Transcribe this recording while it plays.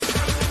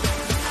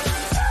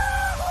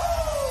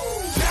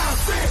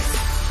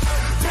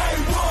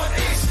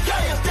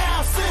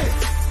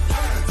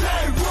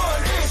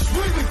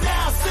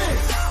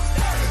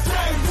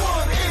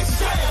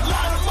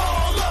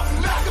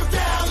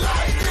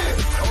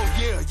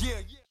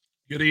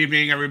Good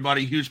evening,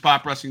 everybody. Huge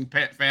Pop Wrestling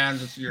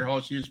fans. This is your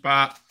host, Huge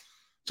Pop.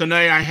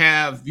 Tonight I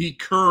have the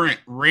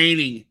current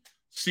reigning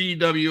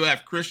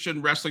CWF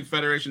Christian Wrestling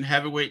Federation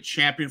heavyweight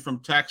champion from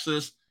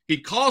Texas. He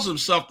calls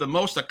himself the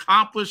most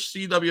accomplished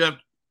CWF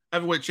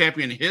heavyweight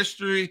champion in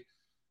history.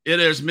 It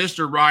is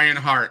Mr. Ryan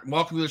Hart.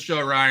 Welcome to the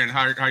show, Ryan.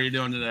 How are you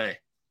doing today?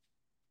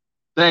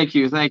 Thank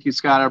you,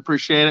 Scott. I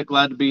appreciate it.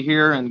 Glad to be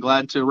here and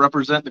glad to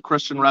represent the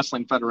Christian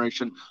Wrestling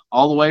Federation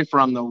all the way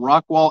from the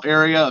Rockwall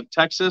area of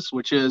Texas,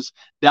 which is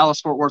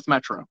Dallas-Fort Worth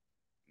Metro.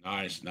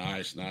 Nice. So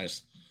I'm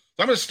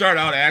going to start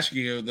out asking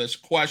you this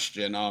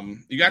question.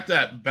 You got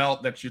that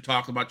belt that you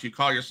talked about. You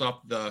call yourself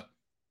the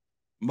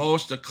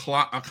most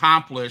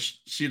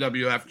accomplished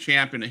CWF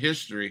champion in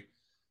history.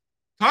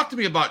 Talk to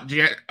me about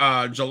June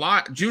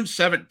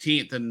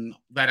 17th and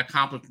that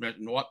accomplishment,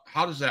 and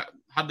how did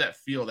that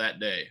feel that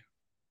day?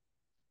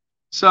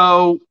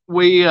 So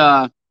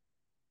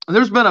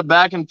there's been a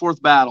back and forth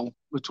battle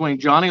between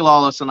Johnny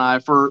Lawless and I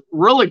for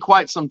really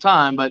quite some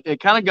time, but it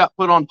kind of got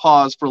put on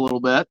pause for a little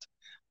bit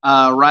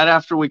right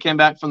after we came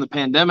back from the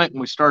pandemic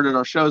and we started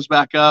our shows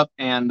back up.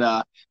 And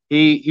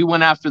he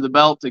went after the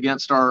belt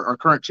against our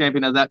current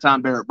champion at that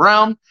time, Barrett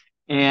Brown.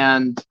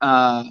 And,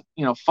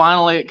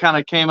 finally it kind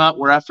of came up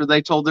where after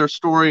they told their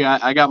story,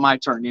 I got my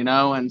turn,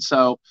 And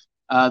so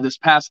this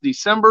past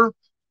December,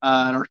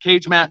 at our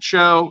cage match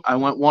show, I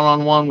went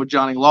one-on-one with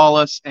Johnny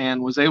Lawless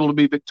and was able to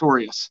be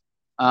victorious.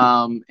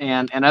 And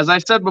as I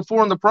said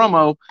before in the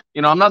promo,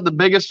 I'm not the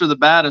biggest or the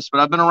baddest, but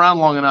I've been around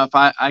long enough.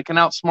 I can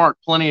outsmart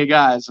plenty of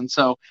guys. And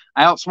so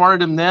I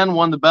outsmarted him then,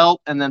 won the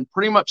belt. And then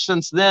pretty much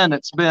since then,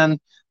 it's been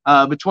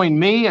between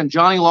me and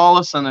Johnny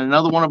Lawless and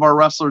another one of our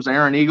wrestlers,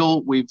 Aaron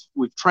Eagle. We've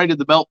traded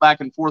the belt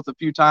back and forth a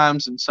few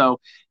times. And so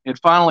it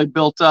finally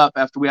built up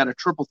after we had a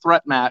triple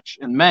threat match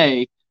in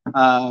May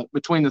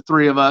between the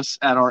three of us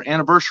at our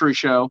anniversary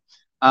show,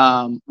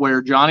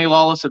 where Johnny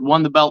Lawless had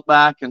won the belt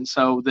back. And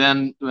so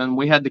then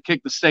we had to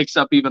kick the stakes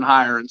up even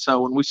higher. And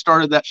so when we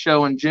started that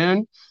show in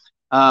June,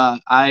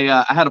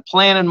 I had a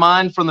plan in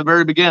mind from the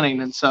very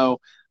beginning. And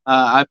so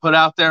I put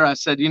out there, I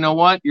said, you know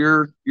what,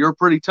 you're a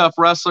pretty tough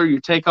wrestler.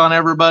 You take on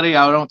everybody.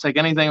 I don't take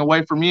anything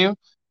away from you.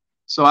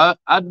 So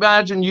I'd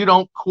imagine you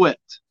don't quit,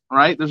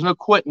 right? There's no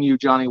quitting you,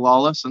 Johnny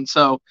Lawless. And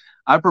so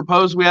I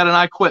proposed we had an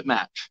I Quit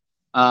match.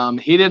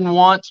 He didn't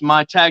want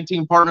my tag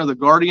team partner, the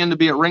Guardian, to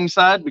be at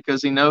ringside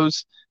because he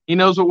knows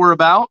what we're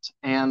about.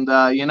 And,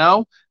 I'd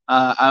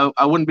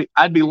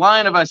be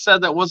lying if I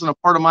said that wasn't a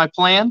part of my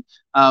plan.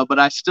 But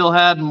I still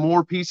had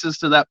more pieces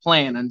to that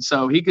plan. And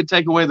so he could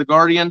take away the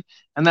Guardian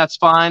and that's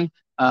fine.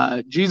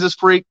 Jesus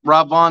Freak,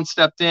 Rob Vaughn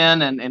stepped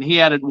in and he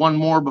added one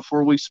more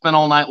before we spent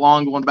all night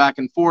long going back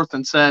and forth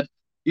and said,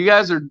 you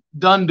guys are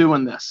done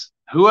doing this.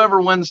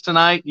 Whoever wins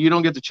tonight, you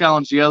don't get to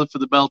challenge the other for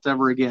the belt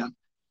ever again.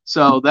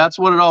 So that's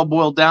what it all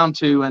boiled down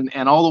to.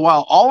 And all the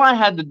while, all I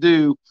had to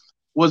do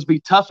was be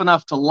tough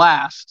enough to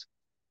last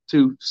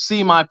to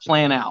see my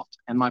plan out.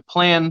 And my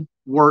plan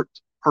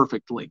worked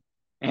perfectly.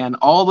 And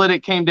all that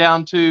it came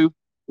down to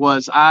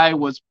was I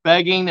was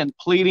begging and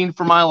pleading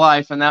for my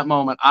life in that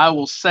moment. I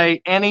will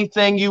say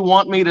anything you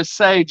want me to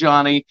say,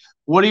 Johnny.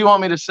 What do you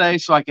want me to say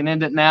so I can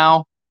end it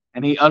now?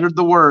 And he uttered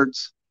the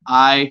words,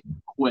 I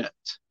quit.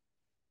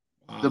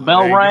 The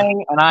bell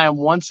rang, and I am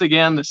once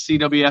again the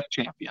CWF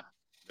champion.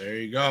 There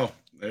you go.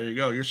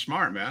 You're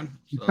smart, man.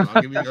 So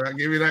I'll give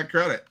you that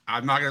credit.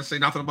 I'm not going to say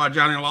nothing about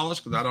Johnny Lawless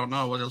because I don't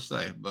know what he'll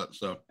say. But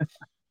so,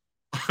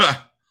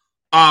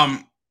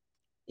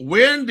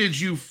 when did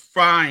you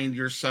find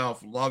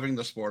yourself loving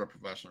the sport of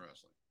professional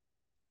wrestling?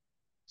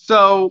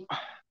 So,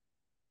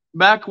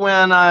 back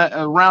when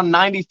around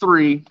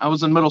 93, I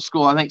was in middle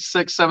school. I think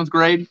 6th, 7th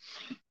grade,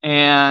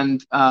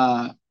 and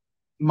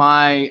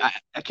I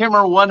can't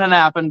remember what had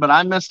happened, but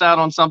I missed out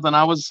on something.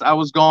 I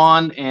was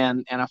gone,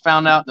 and I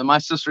found out that my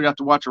sister got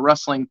to watch a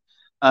wrestling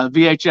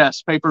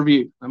VHS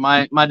pay-per-view that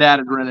my dad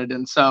had rented.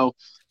 And so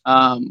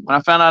when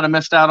I found out I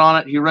missed out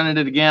on it, he rented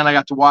it again. I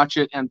got to watch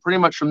it, and pretty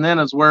much from then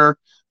is where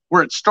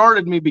it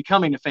started me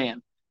becoming a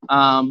fan.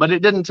 But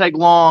it didn't take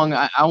long.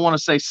 I want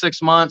to say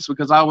 6 months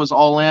because I was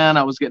all in.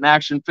 I was getting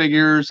action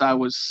figures. I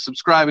was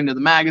subscribing to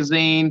the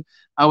magazine.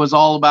 I was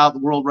all about the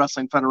World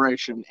Wrestling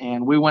Federation,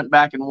 and we went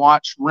back and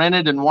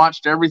rented and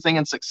watched everything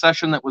in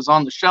succession that was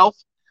on the shelf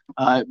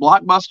at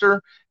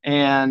Blockbuster,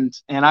 and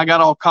I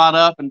got all caught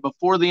up. And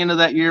before the end of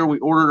that year, we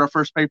ordered our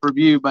first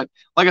pay-per-view. But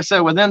like I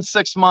said, within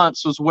 6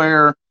 months was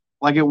where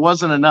it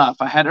wasn't enough.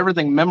 I had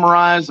everything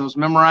memorized. I was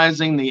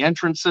memorizing the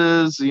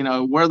entrances,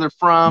 where they're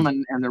from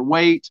and their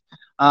weight.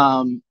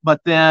 But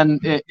then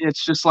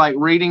it's just like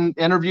reading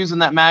interviews in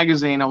that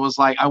magazine. I was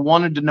like, I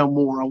wanted to know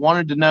more. I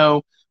wanted to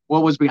know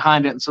what was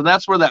behind it. And so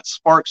that's where that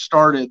spark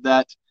started,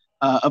 that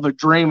of a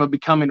dream of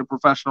becoming a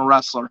professional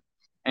wrestler.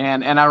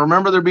 And I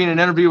remember there being an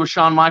interview with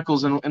Shawn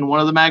Michaels in one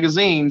of the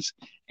magazines,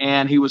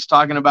 and he was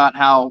talking about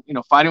how,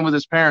 fighting with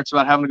his parents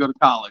about having to go to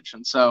college.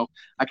 And so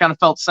I kind of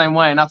felt the same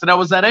way. Not that I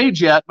was that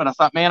age yet, but I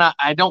thought, man,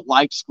 I don't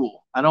like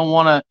school. I don't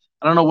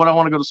know what I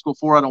want to go to school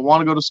for. I don't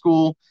want to go to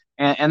school.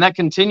 And that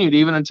continued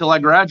even until I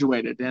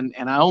graduated. And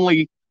I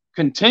only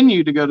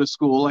continue to go to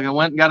school. Like I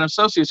went and got an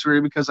associate's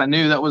degree because I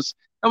knew that was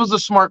the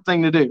smart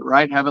thing to do,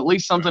 right? Have at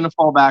least something to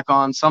fall back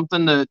on,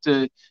 something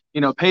to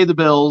pay the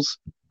bills.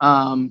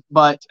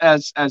 But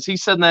as he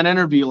said in that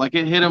interview, like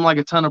it hit him like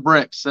a ton of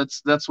bricks.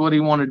 That's what he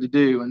wanted to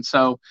do. And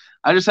so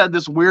I just had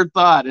this weird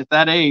thought at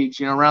that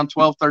age, around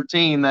 12,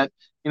 13, that,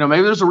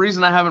 maybe there's a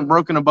reason I haven't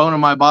broken a bone in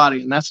my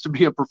body, and that's to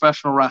be a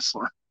professional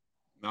wrestler.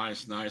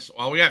 Nice.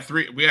 Well, we have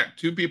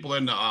two people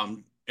in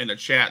the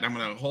chat, and I'm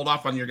going to hold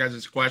off on your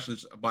guys'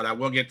 questions, but I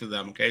will get to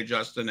them. Okay,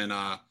 Justin and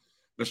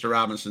Mr.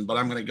 Robinson, but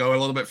I'm going to go a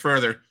little bit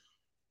further.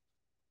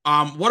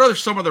 What are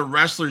some of the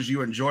wrestlers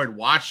you enjoyed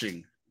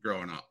watching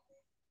growing up?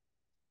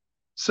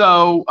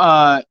 So,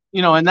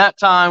 in that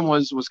time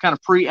was kind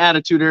of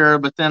pre-Attitude Era,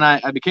 but then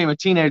I became a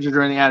teenager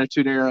during the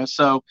Attitude Era.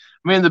 So,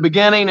 in the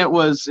beginning, it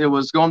was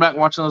going back and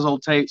watching those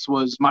old tapes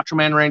was Macho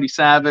Man Randy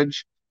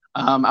Savage.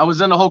 I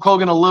was into Hulk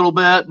Hogan a little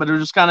bit, but it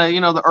was just kind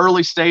of, the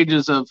early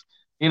stages of,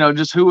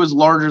 just who was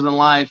larger than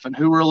life and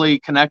who really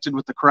connected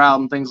with the crowd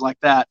and things like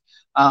that.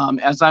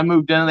 As I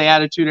moved into the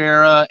Attitude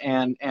Era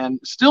and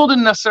still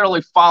didn't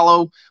necessarily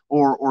follow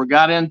or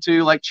got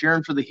into like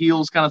cheering for the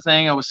heels kind of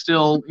thing, I was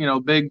still,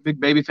 big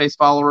babyface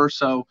follower.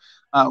 So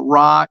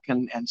Rock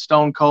and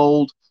Stone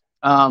Cold.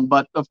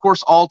 But of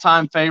course,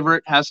 all-time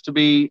favorite has to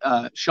be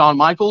Shawn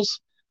Michaels,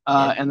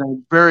 and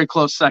then very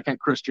close second,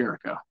 Chris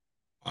Jericho.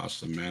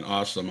 Awesome, man.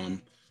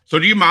 Awesome. So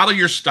do you model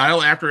your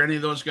style after any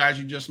of those guys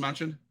you just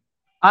mentioned?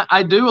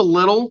 I do a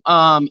little.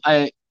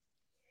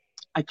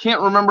 I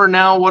can't remember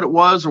now what it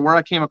was or where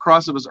I came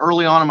across. It was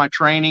early on in my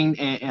training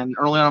and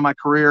early on in my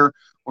career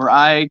where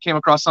I came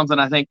across something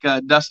I think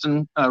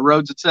Dustin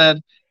Rhodes had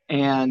said.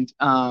 And,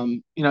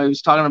 he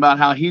was talking about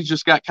how he's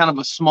just got kind of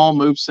a small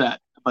move set,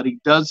 but he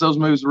does those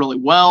moves really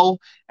well.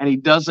 And he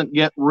doesn't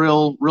get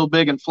real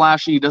big and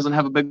flashy. He doesn't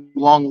have a big,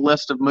 long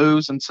list of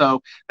moves. And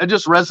so that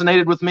just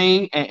resonated with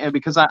me and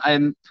because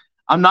I'm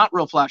not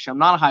real flashy. I'm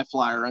not a high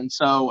flyer. And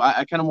so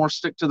I kind of more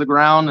stick to the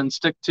ground and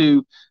stick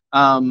to,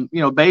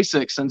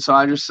 basics. And so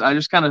I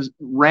just kind of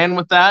ran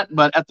with that.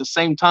 But at the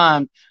same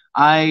time,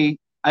 I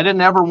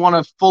didn't ever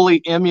want to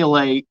fully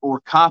emulate or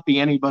copy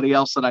anybody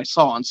else that I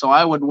saw. And so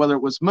I would, whether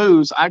it was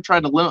moves, I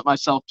tried to limit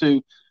myself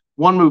to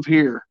one move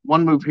here,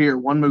 one move here,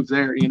 one move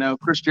there,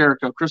 Chris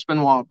Jericho, Chris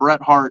Benoit,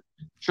 Bret Hart,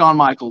 Shawn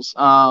Michaels.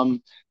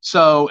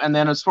 So, and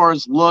then as far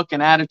as look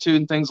and attitude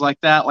and things like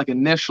that, like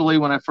initially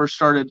when I first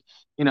started,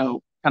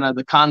 kind of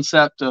the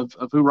concept of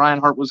who Ryan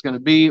Hart was going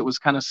to be, it was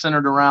kind of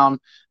centered around,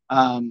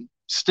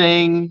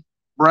 Sting,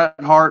 Bret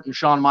Hart, and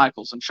Shawn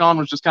Michaels. And Shawn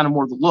was just kind of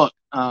more the look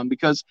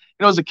because,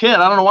 as a kid,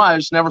 I don't know why, I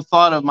just never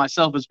thought of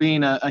myself as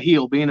being a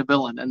heel, being a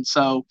villain. And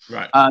so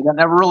that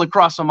never really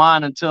crossed my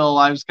mind until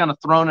I was kind of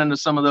thrown into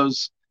some of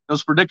those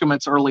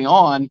predicaments early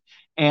on.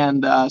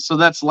 And so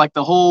that's like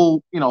the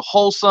whole,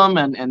 wholesome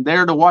and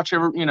there to watch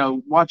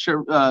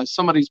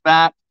somebody's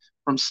back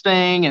from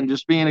Sting and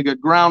just being a good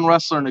ground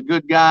wrestler and a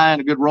good guy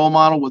and a good role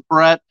model with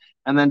Bret.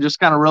 And then just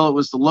kind of really it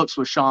was the looks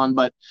with Shawn.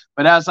 But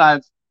as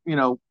I've,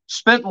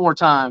 spent more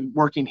time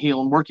working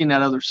heel and working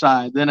that other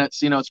side, then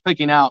it's, it's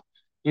picking out,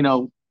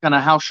 kind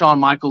of how Shawn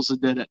Michaels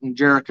did it and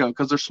Jericho,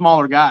 because they're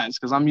smaller guys,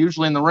 because I'm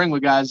usually in the ring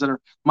with guys that are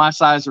my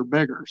size or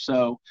bigger.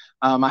 So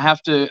I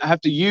have to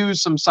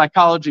use some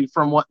psychology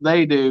from what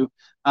they do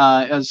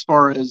as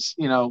far as,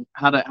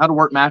 how to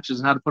work matches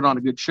and how to put on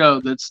a good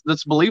show.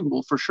 That's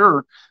believable for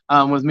sure.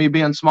 With me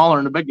being smaller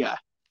and a big guy.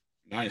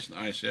 Nice.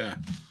 Yeah.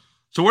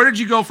 So where did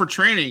you go for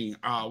training?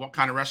 What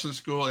kind of wrestling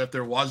school, if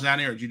there was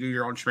any, or did you do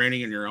your own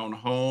training in your own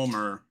home,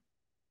 or?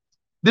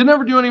 Didn't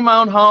ever do any in my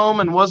own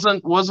home, and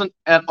wasn't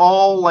at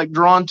all like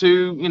drawn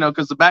to,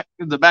 because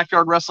the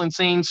backyard wrestling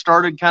scene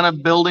started kind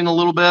of building a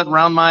little bit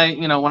around my,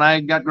 when I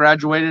got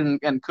graduated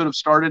and could have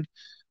started.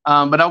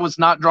 But I was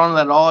not drawn to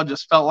that at all. I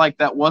just felt like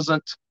that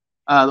wasn't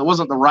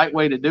the right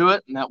way to do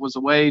it. And that was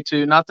a way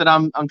to, not that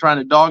I'm trying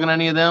to dog on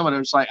any of them, but it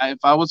was like, if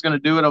I was going to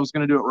do it, I was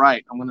going to do it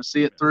right. I'm going to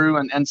see it through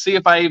and see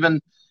if I even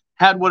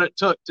had what it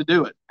took to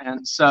do it.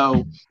 And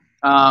so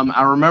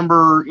I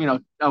remember,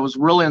 I was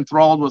really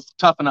enthralled with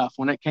Tough Enough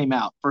when it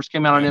first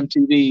came out on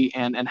MTV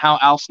and how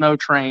Al Snow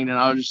trained. And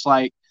I was just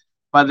like,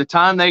 by the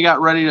time they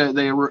got ready to,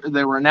 they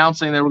were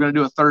announcing they were going to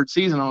do a third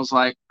season. I was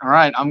like, all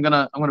right, I'm going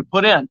to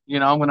put in,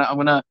 I'm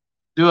going to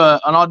do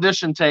an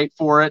audition tape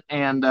for it.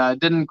 And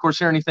didn't of course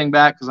hear anything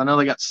back, because I know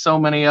they got so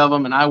many of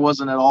them and I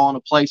wasn't at all in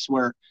a place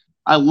where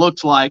I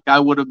looked like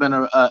I would have been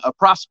a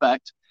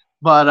prospect.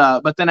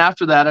 But then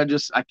after that,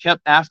 I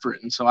kept after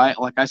it. And so I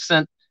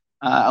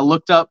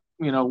looked up,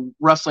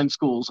 wrestling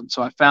schools. And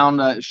so I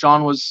found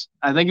Shawn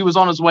I think he was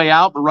on his way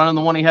out, but running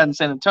the one he had in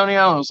San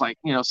Antonio. And I was like,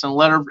 sent a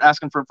letter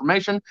asking for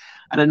information.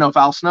 I didn't know if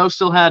Al Snow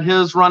still had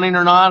his running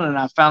or not. And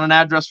I found an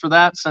address for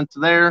that, sent to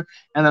there.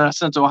 And then I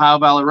sent to Ohio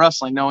Valley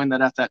Wrestling, knowing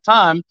that at that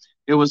time,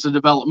 it was a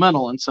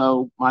developmental. And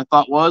so my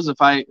thought was,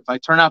 if I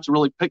turn out to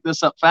really pick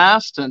this up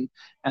fast and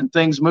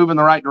things move in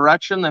the right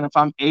direction, then if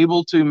I'm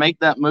able to make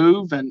that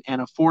move and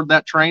afford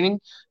that training,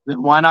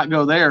 then why not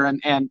go there?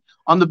 And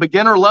on the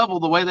beginner level,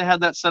 the way they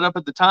had that set up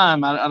at the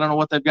time, I don't know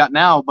what they've got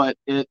now, but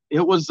it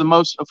was the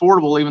most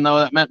affordable, even though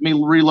that meant me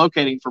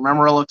relocating from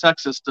Amarillo,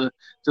 Texas to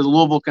the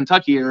Louisville,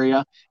 Kentucky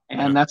area.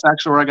 And that's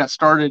actually where I got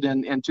started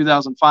in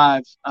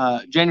 2005,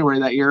 January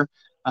that year,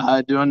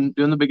 doing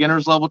the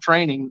beginners level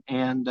training.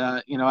 And,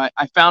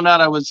 I found out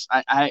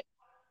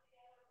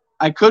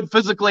I could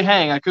physically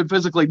hang, I could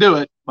physically do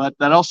it, but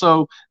that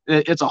also,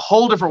 it's a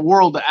whole different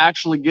world to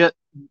actually get,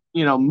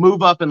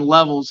 move up in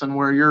levels and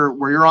where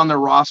you're on their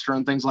roster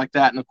and things like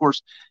that. And of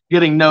course,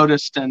 getting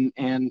noticed and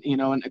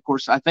of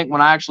course, I think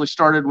when I actually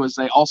started was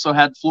they also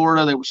had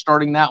Florida, they were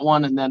starting that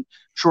one. And then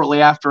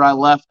shortly after I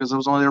left, because I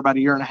was only there about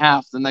a year and a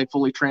half, then they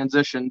fully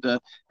transitioned to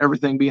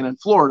everything being in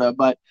Florida.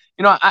 But,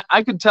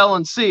 I could tell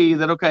and see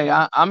that, okay,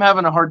 I'm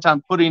having a hard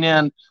time putting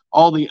in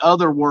all the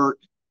other work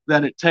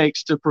that it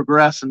takes to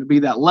progress and to be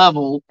that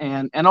level,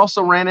 and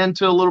also ran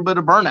into a little bit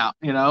of burnout.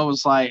 It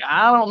was like,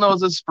 I don't know if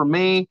this is for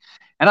me.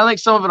 And I think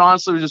some of it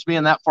honestly was just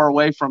being that far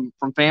away from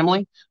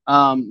family,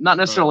 not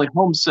necessarily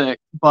homesick,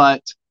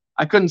 but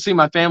I couldn't see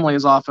my family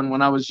as often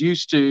when I was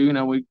used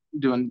to, we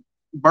doing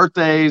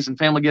birthdays and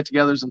family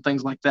get-togethers and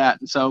things like that.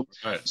 And so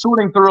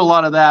sorting through a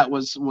lot of that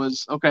was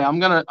okay, I'm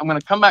going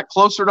to come back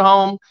closer to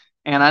home,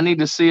 and I need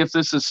to see if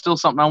this is still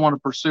something I want to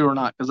pursue or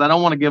not, because I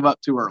don't want to give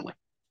up too early.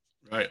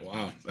 Right.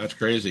 Wow. That's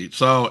crazy.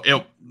 So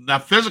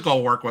that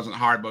physical work wasn't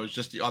hard, but it was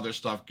just the other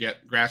stuff,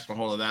 grasp a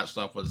hold of that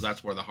stuff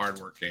that's where the hard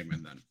work came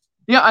in then.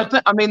 Yeah.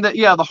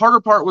 The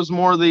harder part was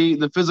more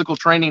the physical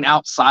training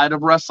outside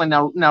of wrestling.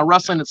 Now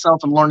wrestling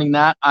itself and learning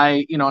that,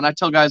 and I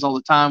tell guys all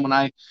the time when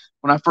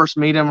I first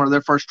meet them or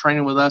they're first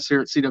training with us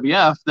here at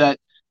CWF that,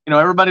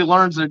 everybody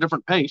learns at a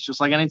different pace, just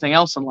like anything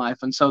else in life.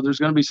 And so there's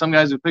going to be some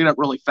guys who pick it up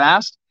really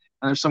fast,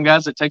 and there's some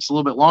guys that takes a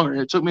little bit longer.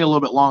 It took me a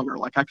little bit longer.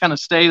 Like I kind of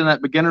stayed in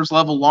that beginner's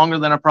level longer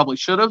than I probably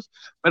should have,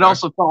 but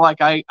also felt like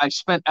I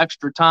spent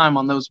extra time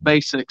on those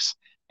basics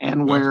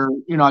and where,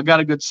 I got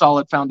a good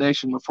solid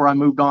foundation before I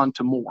moved on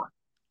to more.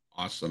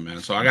 Awesome,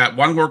 man. So I got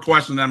one more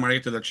question, then I'm going to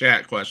get to the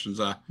chat questions.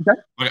 Okay.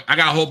 I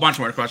got a whole bunch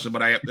more questions,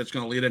 but that's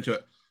going to lead into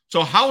it.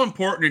 So how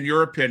important, in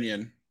your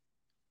opinion,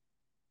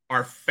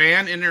 are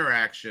fan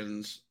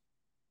interactions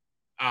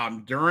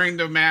during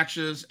the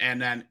matches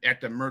and then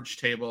at the merch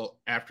table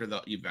after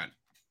the event?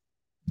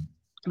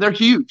 They're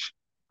huge.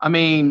 I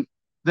mean,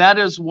 that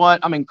is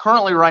what,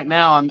 currently right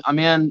now I'm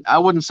in, I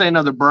wouldn't say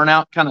another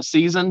burnout kind of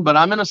season, but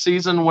I'm in a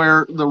season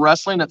where the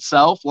wrestling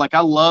itself, like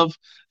I love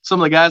some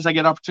of the guys I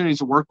get opportunities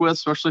to work with,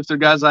 especially if they're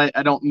guys I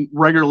don't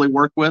regularly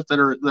work with that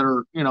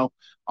are,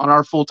 on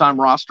our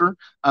full-time roster.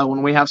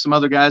 When we have some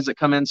other guys that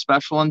come in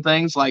special and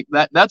things like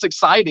that, that's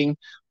exciting,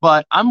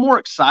 but I'm more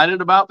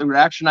excited about the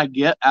reaction I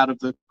get out of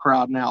the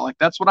crowd now. Like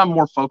that's what I'm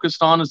more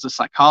focused on, is the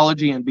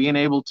psychology and being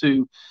able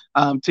to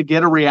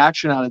get a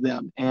reaction out of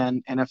them.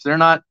 And if they're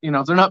not,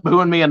 if they're not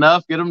booing me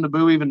enough, get them to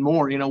boo even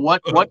more.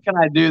 What can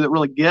I do that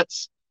really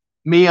gets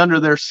me under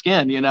their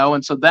skin,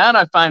 and so that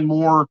I find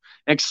more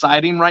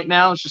exciting right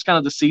now. It's just kind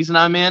of the season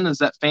I'm in, is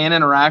that fan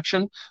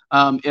interaction.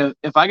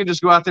 If I could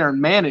just go out there and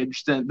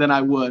manage, then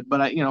I would,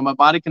 but my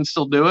body can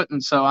still do it.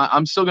 And so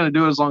I'm still going to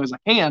do it as long as I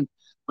can,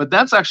 but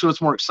that's actually what's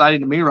more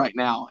exciting to me right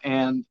now.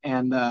 And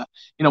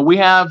we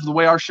have the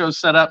way our show's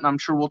set up, and I'm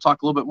sure we'll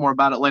talk a little bit more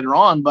about it later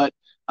on, but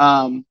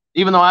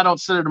even though I don't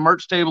sit at a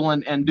merch table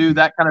and do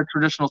that kind of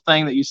traditional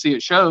thing that you see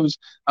at shows,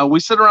 we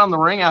sit around the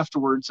ring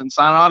afterwards and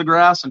sign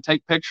autographs and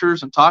take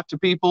pictures and talk to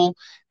people.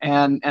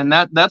 And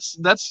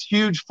that's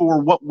huge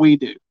for what we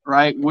do,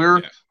 right?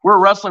 We're a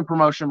wrestling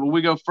promotion, but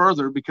we go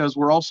further because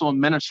we're also a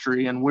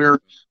ministry, and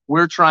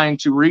we're trying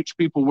to reach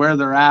people where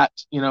they're at,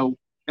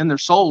 in their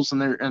souls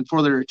and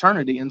for their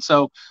eternity. And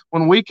so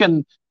when we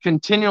can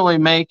continually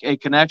make a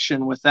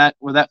connection with that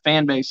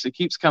fan base that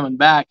keeps coming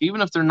back, even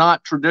if they're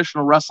not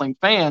traditional wrestling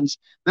fans,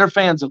 they're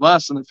fans of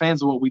us and they're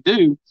fans of what we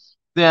do.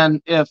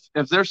 Then if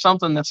there's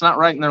something that's not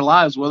right in their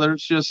lives, whether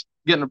it's just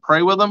getting to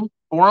pray with them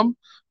for them,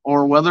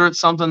 or whether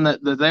it's something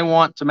that they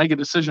want to make a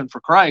decision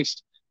for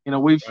Christ,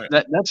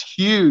 that's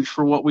huge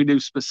for what we do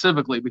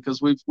specifically, because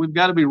we've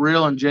got to be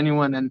real and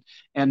genuine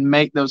and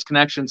make those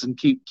connections and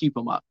keep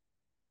them up.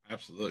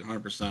 Absolutely,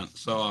 100%.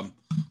 So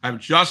I have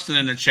Justin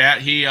in the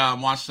chat. He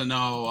wants to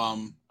know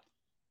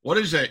what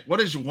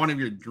is one of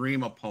your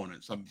dream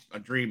opponents, a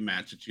dream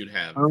match that you'd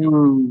have?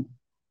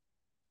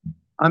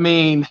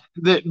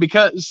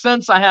 Because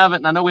since I haven't,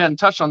 and I know we hadn't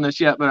touched on this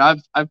yet,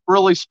 but I've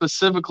really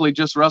specifically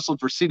just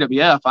wrestled for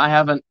CWF. I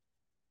haven't,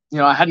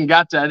 I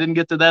didn't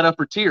get to that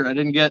upper tier. I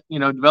didn't get,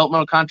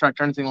 developmental contract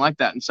or anything like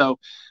that. And so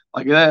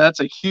like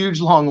that's a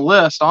huge long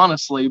list,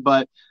 honestly,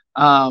 but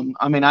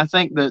I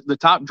think that the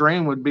top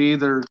dream would be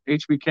either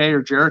HBK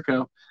or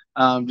Jericho,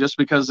 just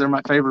because they're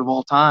my favorite of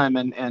all time,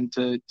 and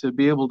to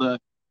be able to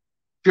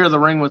share the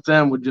ring with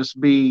them would just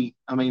be,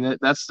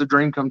 that's the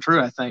dream come true,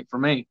 I think, for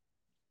me.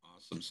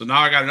 Awesome. So now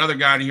I got another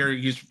guy in here.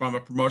 He's from a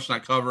promotion I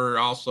cover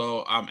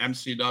also,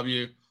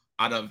 MCW.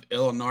 out of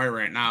Illinois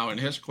right now, and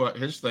his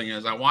thing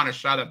is, "I want a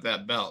shot at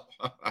that belt."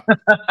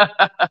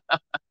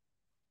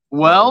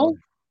 Well,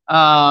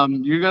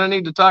 you're going to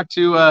need to talk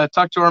to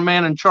our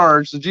man in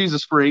charge, the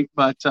Jesus Freak.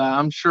 But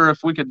I'm sure if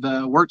we could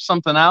work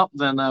something out,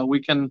 then we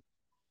can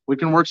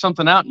work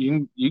something out.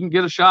 You can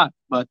get a shot.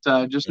 But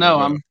just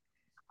know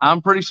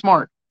I'm pretty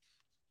smart.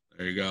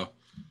 There you go.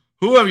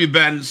 Who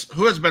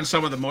has been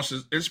some of the most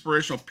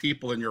inspirational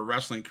people in your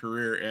wrestling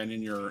career and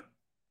in your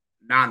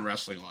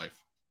non-wrestling life?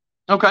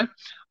 Okay.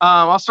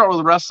 I'll start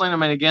with wrestling. I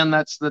mean, again,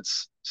 that's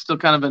still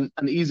kind of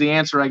an easy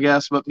answer, I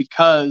guess, but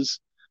because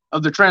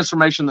of the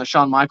transformation that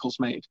Shawn Michaels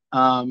made.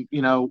 When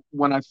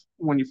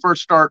you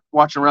first start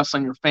watching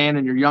wrestling, you're a fan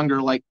and you're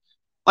younger, like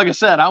I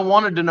said, I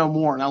wanted to know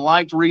more, and I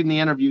liked reading the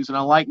interviews, and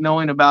I liked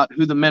knowing about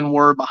who the men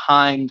were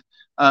behind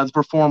the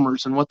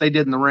performers and what they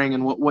did in the ring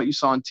and what you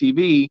saw on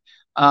TV.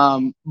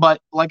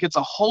 But like, it's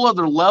a whole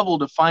other level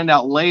to find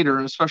out later,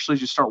 and especially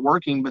as you start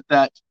working, but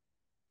that,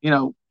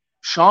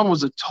 Shawn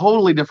was a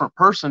totally different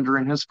person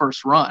during his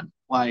first run,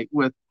 like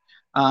with,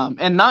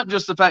 and not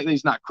just the fact that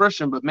he's not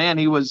Christian, but man,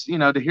 he was,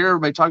 to hear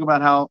everybody talk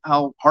about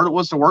how hard it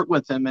was to work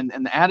with him and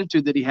the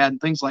attitude that he had and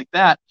things like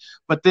that.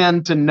 But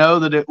then to know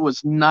that it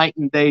was night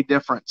and day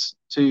difference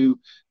to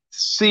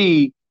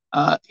see,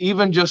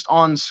 even just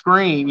on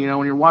screen,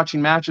 when you're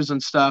watching matches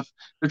and stuff,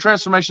 the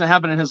transformation that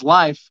happened in his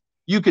life,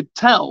 you could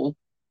tell,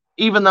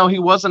 even though he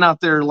wasn't out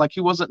there, like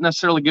he wasn't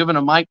necessarily given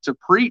a mic to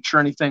preach or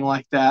anything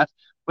like that,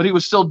 but he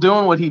was still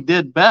doing what he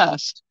did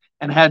best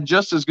and had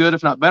just as good,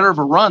 if not better, of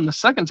a run the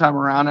second time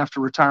around after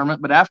retirement.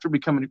 But after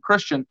becoming a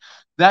Christian,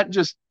 that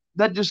just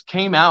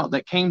came out,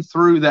 that came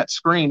through that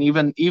screen,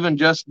 even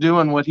just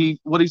doing what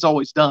he's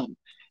always done.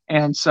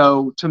 And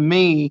so to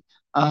me,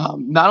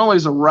 not only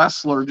as a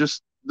wrestler,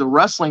 just the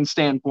wrestling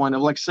standpoint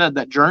of, like I said,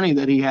 that journey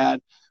that he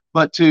had,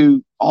 but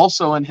to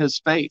also in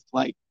his faith,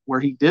 like where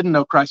he didn't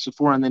know Christ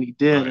before and then he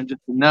did, right. And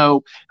just to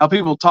know how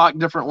people talk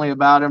differently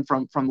about him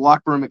from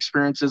locker room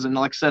experiences. And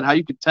like I said, how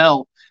you could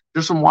tell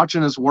just from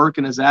watching his work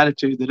and his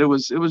attitude that it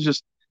was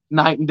just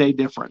night and day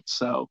difference.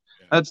 So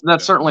that's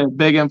certainly a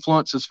big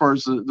influence as far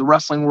as the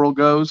wrestling world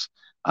goes.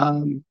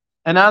 And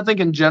I think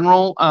in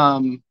general,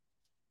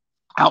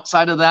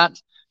 outside of that,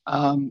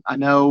 I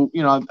know,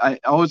 I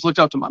always looked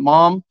up to my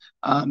mom,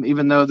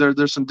 even though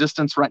there's some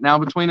distance right now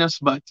between us,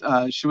 but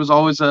she was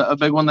always a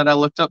big one that I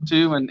looked up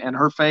to, and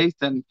her faith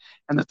and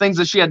the things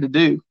that she had to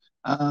do.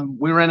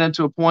 We ran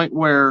into a point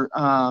where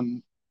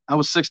I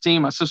was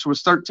 16, my sister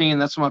was 13.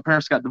 That's when my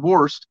parents got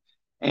divorced,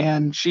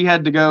 and she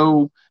had to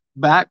go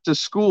back to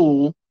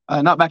school,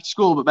 not back to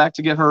school, but back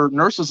to get her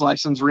nurse's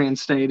license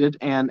reinstated,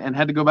 and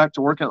had to go back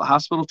to work at the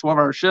hospital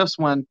 12-hour shifts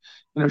when,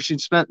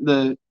 she'd spent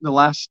the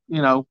last,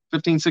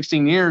 15,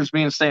 16 years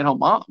being a stay-at-home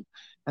mom.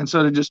 And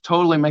so to just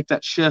totally make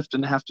that shift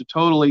and have to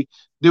totally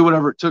do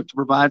whatever it took to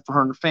provide for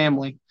her and her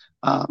family.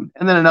 And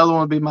then another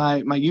one would be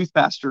my youth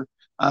pastor,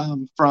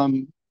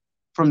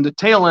 from the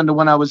tail end of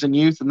when I was in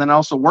youth, and then I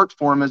also worked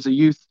for him as a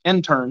youth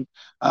intern,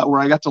 where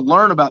I got to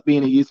learn about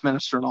being a youth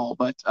minister and all.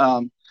 But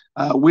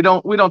we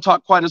don't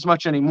talk quite as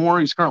much anymore.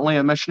 He's currently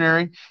a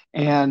missionary,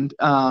 and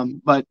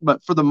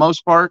but for the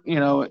most part,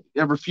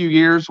 every few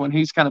years when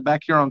he's kind of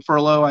back here on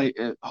furlough, I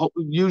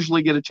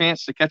usually get a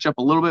chance to catch up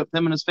a little bit with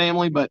him and his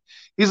family. But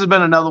he's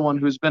been another one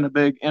who's been a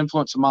big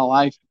influence in my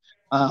life,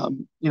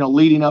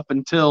 leading up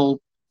until.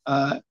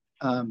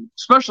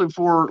 Especially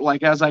for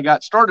like as I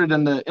got started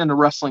in the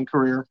wrestling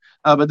career,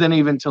 but then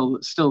even still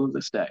to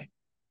this day.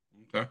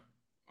 Okay,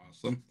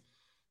 awesome.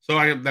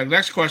 So the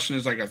next question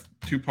is like a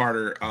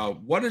two-parter.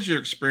 What is your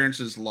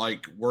experiences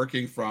like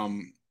working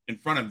in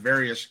front of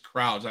various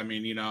crowds? I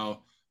mean,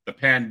 the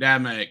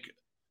pandemic,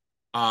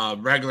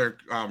 regular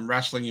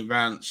wrestling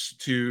events,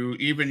 to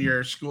even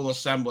your school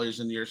assemblies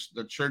and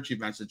the church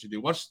events that you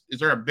do. Is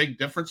there a big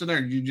difference in there?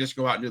 Or do you just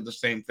go out and do the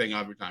same thing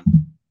every time?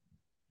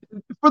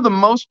 For the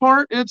most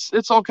part,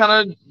 it's all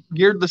kind of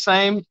geared the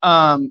same.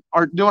 Doing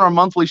our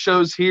monthly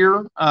shows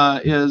here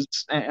is,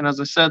 and as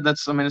I said,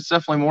 it's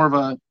definitely more of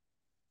a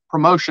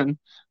promotion,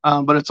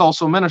 but it's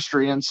also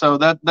ministry. And so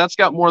that's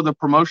got more of the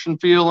promotion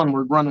feel, and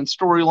we're running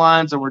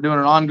storylines and we're doing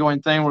an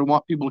ongoing thing. We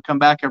want people to come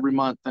back every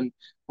month, and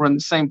we're in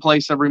the same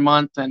place every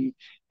month.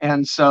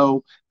 And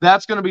so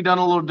that's going to be done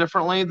a little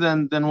differently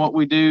than what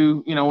we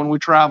do, when we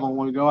travel,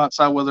 when we go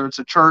outside, whether it's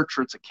a church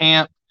or it's a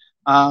camp.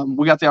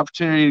 We got the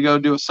opportunity to go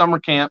do a summer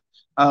camp,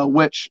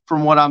 which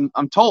from what I'm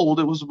told,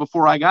 it was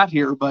before I got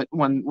here. But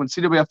when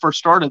CWF first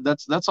started,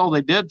 that's all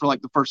they did for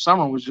like the first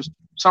summer was just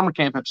summer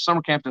camp after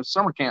summer camp after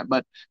summer camp.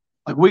 But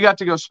like we got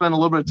to go spend a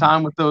little bit of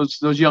time with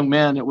those young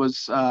men. It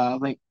was I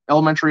think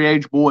elementary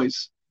age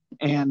boys,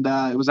 and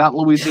it was out in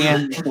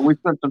Louisiana. So we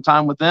spent some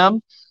time with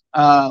them.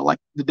 Like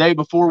the day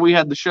before we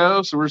had the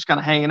show, so we're just kind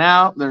of hanging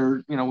out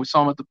there. We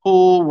saw them at the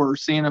pool. We're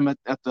seeing them at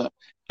the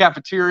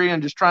cafeteria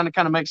and just trying to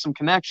kind of make some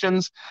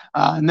connections.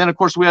 And then of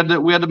course we had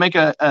to make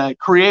a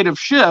creative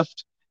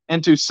shift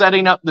into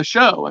setting up the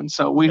show. And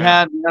so we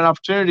had an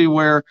opportunity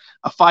where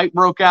a fight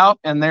broke out,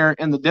 and they're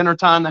in the dinner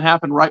time that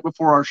happened right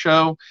before our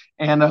show.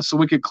 And so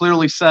we could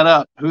clearly set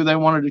up who they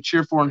wanted to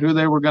cheer for and who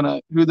they were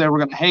going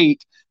to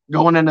hate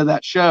going into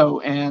that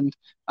show. And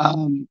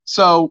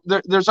so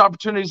there's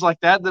opportunities like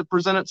that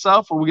present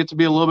itself where we get to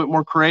be a little bit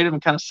more creative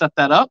and kind of set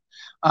that up.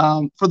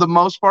 For the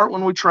most part,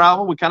 when we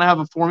travel, we kind of have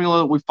a formula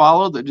that we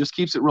follow that just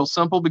keeps it real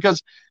simple,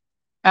 because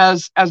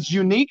as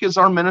unique as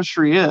our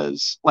ministry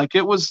is, like,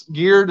 it was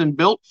geared and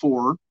built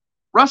for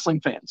wrestling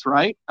fans,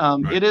 right?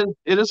 Right.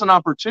 It is an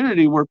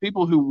opportunity where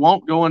people who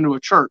won't go into a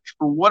church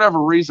for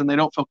whatever reason, they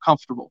don't feel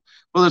comfortable,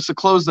 whether it's the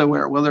clothes they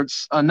wear, whether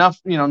it's not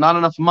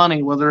enough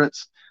money, whether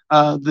it's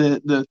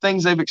the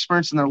things they've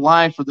experienced in their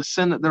life or the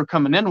sin that they're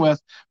coming in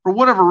with, for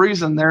whatever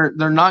reason, they're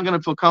not going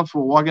to feel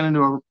comfortable walking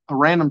into a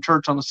random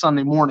church on a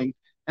Sunday morning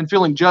and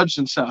feeling judged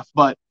and stuff.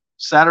 But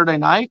Saturday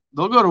night,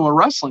 they'll go to a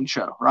wrestling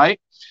show,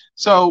 right?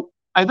 So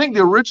I think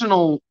the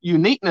original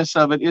uniqueness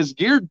of it is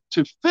geared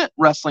to fit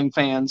wrestling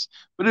fans,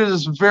 but it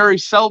is very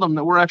seldom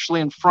that we're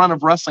actually in front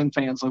of wrestling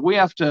fans. Like, we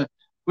have to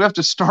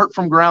start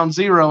from ground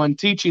zero and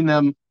teaching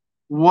them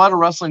what a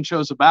wrestling show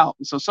is about.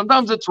 And so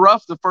sometimes it's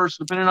rough the first,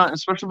 depending on,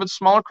 especially if it's a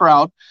smaller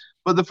crowd,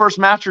 but the first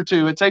match or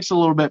two, it takes a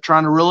little bit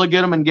trying to really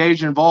get them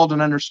engaged and involved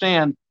and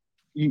understand.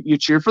 You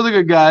cheer for the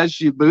good guys,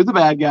 you boo the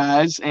bad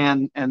guys,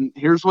 and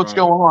here's what's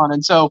going on.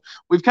 And so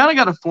we've kind of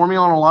got a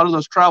formula on a lot of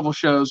those travel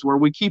shows where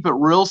we keep it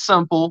real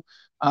simple,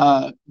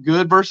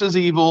 good versus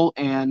evil,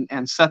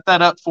 and set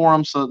that up for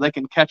them so that they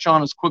can catch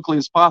on as quickly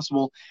as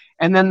possible.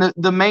 And then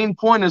the main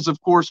point is,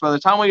 of course, by the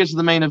time we get to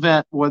the main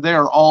event, where they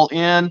are all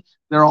in,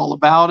 they're all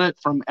about it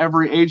from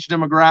every age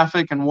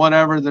demographic and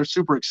whatever, they're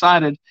super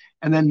excited.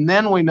 And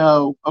then we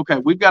know, okay,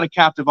 we've got a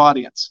captive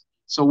audience.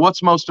 So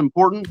what's most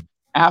important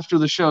after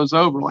the show's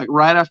over, like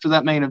right after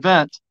that main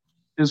event,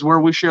 is where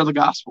we share the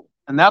gospel.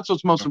 And that's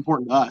what's most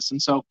important to us.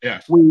 And so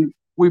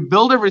we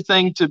build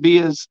everything to be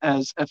as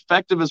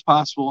effective as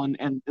possible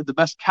and the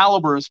best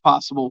caliber as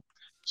possible,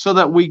 so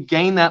that we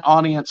gain that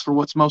audience for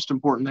what's most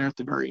important there at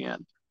the very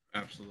end.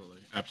 Absolutely.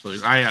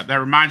 That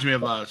reminds me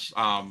of us.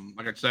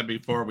 Like I said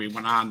before we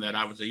went on, that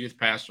I was a youth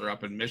pastor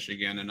up in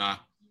Michigan, and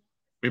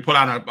we put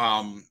on it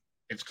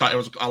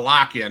was a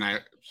lock-in,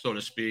 so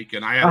to speak,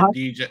 and I had a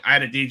DJ. I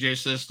had a DJ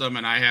system,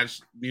 and I had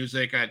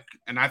music.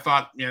 And I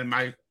thought,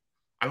 I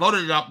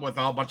loaded it up with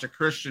a bunch of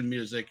Christian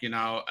music,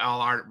 all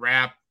art,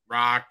 rap,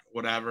 rock,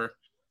 whatever.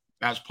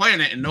 I was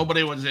playing it, and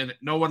nobody was in it.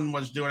 No one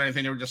was doing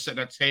anything. They were just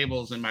sitting at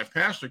tables, and my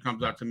pastor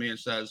comes up to me and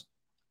says,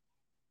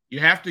 "You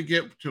have to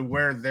get to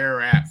where they're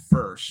at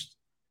first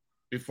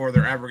before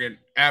they're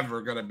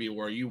ever going to be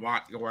where you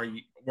want,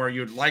 where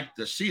you'd like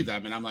to see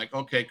them." And I'm like,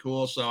 okay,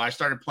 cool. So I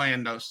started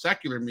playing the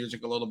secular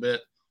music a little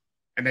bit,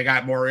 and they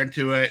got more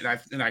into it.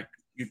 And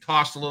you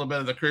tossed a little bit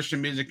of the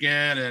Christian music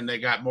in, and they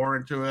got more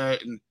into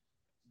it. And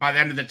by the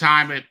end of the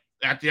time,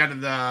 at the end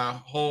of the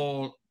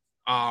whole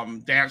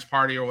dance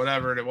party or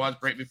whatever it was,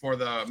 right before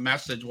the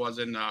message was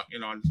in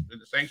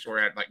the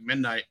sanctuary at like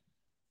midnight,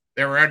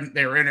 they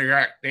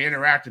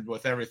interacted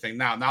with everything.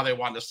 Now they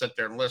wanted to sit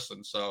there and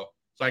listen. So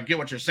I get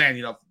what you're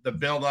saying. The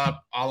build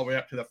up all the way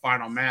up to the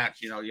final match.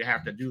 You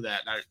have to do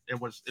that.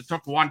 It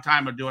took one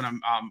time of doing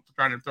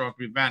trying to throw up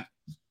an event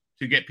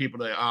to get people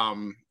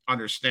to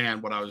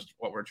understand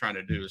what we're trying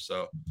to do.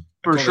 So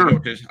I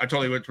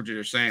totally get what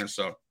you're saying.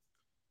 So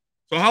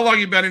how long have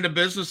you been in the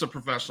business of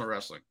professional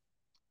wrestling?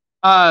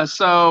 I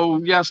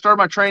started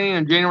my training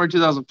in January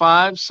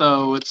 2005.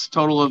 So it's a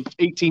total of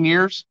 18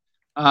 years.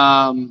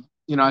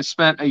 I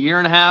spent a year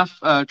and a half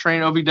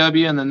training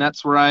OVW, and then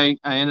that's where I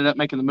ended up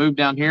making the move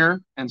down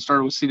here and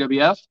started with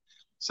CWF.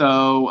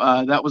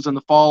 So that was in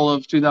the fall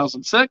of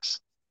 2006.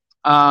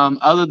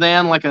 Other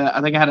than I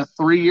think I had a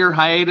 3-year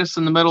hiatus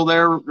in the middle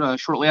there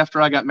shortly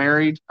after I got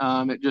married.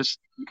 It just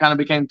kind of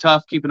became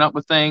tough keeping up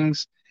with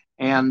things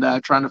and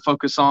trying to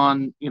focus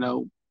on,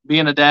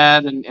 being a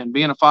dad and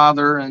being a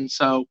father. And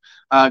so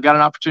got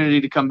an opportunity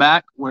to come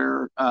back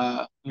where,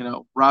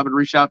 Rob had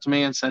reached out to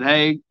me and said,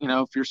 hey,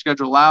 if your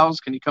schedule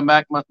allows, can you come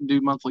back and do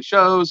monthly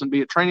shows and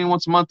be at training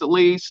once a month at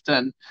least?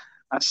 And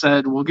I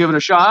said, we'll give it a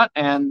shot.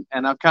 And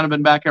I've kind of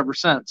been back ever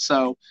since.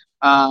 So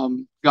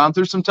gone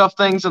through some tough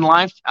things in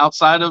life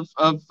outside of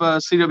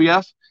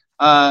CWF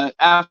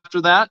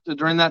after that,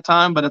 during that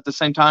time. But at the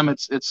same time,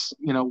 it's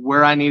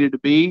where I needed to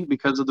be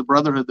because of the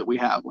brotherhood that we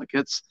have.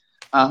 It's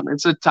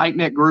a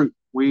tight-knit group.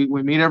 We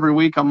meet every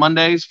week on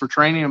Mondays for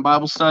training and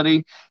Bible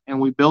study, and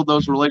we build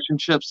those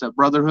relationships, that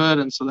brotherhood.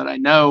 And so that I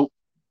know,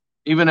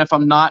 even if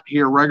I'm not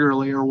here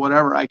regularly or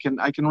whatever, I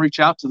can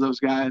reach out to those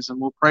guys and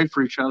we'll pray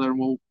for each other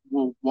and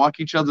we'll walk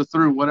each other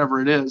through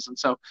whatever it is. And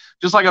so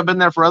just like I've been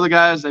there for other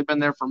guys, they've been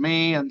there for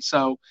me. And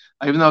so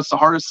even though it's the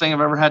hardest thing I've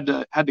ever had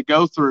to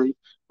go through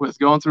with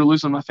going through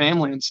losing my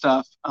family and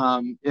stuff,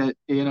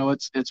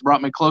 it's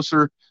brought me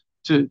closer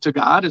to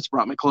God. It's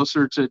brought me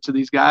closer to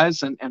these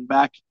guys and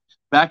back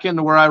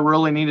into where I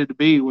really needed to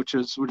be, which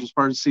is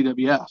part of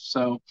CWF.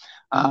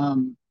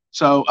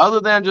 So other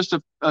than just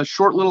a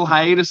short little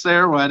hiatus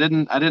there where I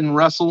didn't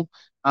wrestle,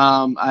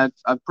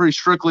 I've pretty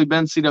strictly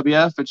been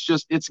CWF.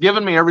 It's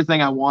given me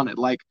everything I wanted.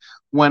 Like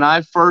when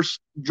I first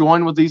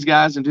joined with these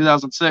guys in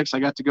 2006, I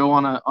got to go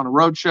on a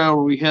road show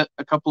where we hit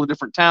a couple of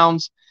different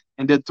towns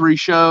and did 3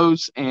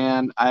 shows.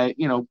 And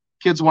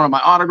kids wanted my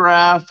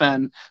autograph.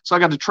 And so I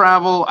got to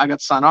travel. I got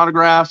to sign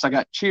autographs. I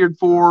got cheered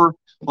for.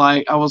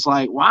 Like, I was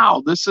like,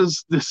 wow, this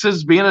is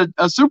being a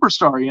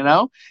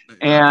superstar,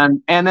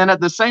 And then at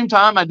the same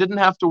time, I didn't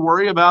have to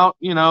worry about,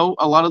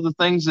 a lot of the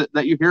things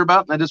that you hear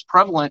about that is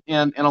prevalent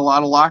in a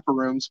lot of locker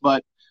rooms,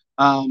 but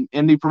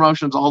indie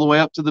promotions all the way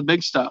up to the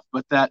big stuff.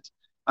 But that,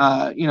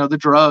 the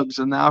drugs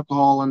and the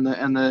alcohol and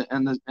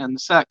the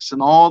sex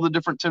and all the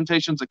different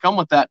temptations that come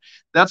with that,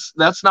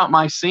 that's not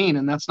my scene,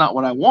 and that's not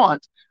what I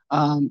want.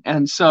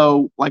 And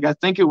so, like, I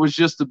think it was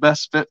just the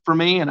best fit for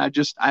me. And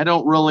I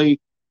don't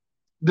really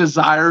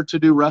desire to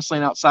do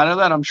wrestling outside of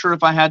that. I'm sure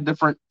if I had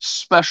different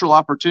special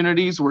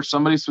opportunities where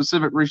somebody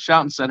specific reached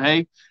out and said,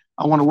 hey,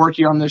 I want to work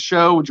you on this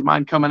show, would you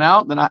mind coming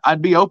out? Then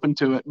I'd be open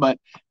to it. But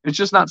it's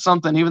just not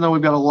something, even though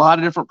we've got a lot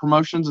of different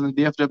promotions in the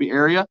DFW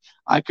area,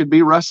 I could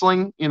be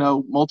wrestling,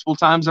 multiple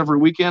times every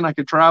weekend. I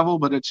could travel,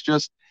 but it's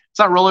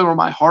not really where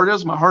my heart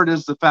is. My heart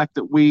is the fact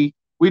that we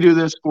do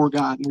this for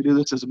God, and we do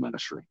this as a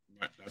ministry.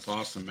 Right. That's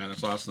awesome, man.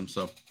 That's awesome.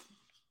 So,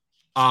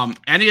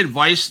 any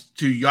advice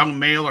to young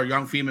male or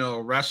young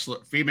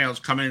females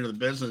coming into the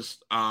business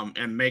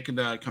and making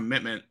the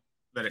commitment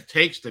that it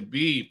takes to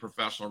be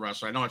professional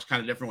wrestler? I know it's kind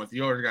of different with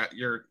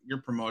your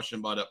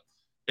promotion, but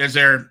is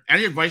there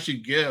any advice you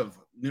give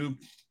new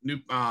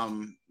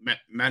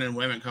men and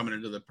women coming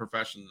into the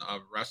profession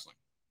of wrestling?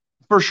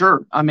 For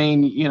sure. I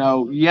mean,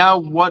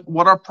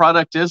 what our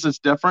product is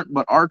different,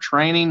 but our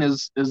training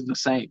is the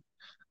same.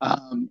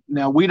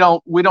 Now we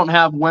don't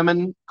have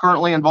women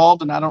currently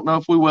involved, and I don't know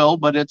if we will,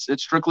 but it's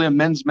strictly a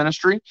men's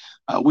ministry.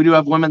 We do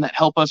have women that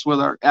help us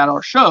at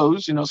our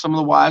shows, some of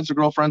the wives or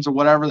girlfriends or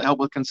whatever that help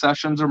with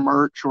concessions or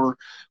merch or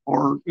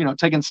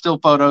taking still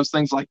photos,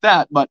 things like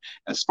that. But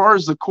as far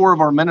as the core of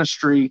our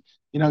ministry,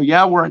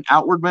 we're an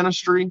outward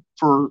ministry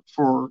for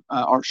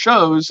our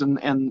shows and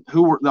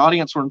the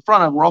audience we're in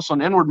front of. We're also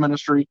an inward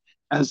ministry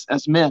as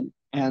men.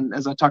 And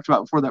as I talked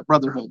about before, that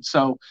brotherhood.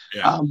 So,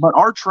 but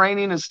our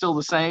training is still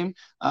the same.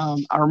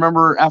 I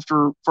remember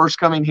after first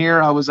coming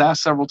here, I was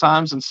asked several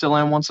times, and still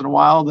am once in a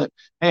while, that,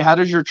 hey, how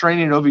does your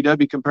training at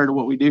OVW compare to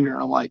what we do here?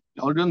 And I'm like,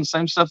 y'all are doing the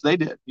same stuff they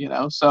did,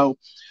 So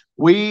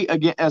we,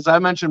 again, as I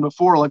mentioned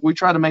before, like, we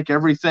try to make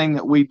everything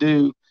that we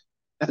do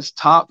as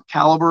top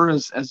caliber,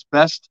 as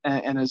best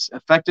and as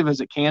effective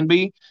as it can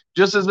be,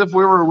 just as if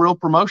we were a real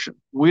promotion.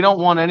 We don't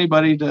want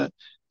anybody to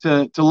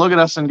look at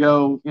us and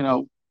go,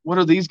 what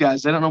are these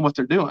guys? They don't know what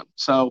they're doing.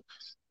 So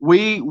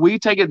we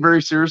take it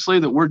very seriously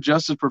that we're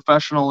just as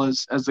professional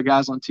as the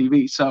guys on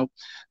TV. So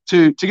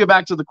to get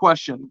back to the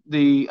question,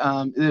 the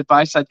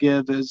advice I'd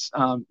give is,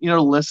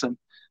 listen.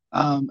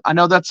 I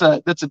know that's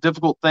a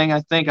difficult thing.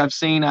 I think I've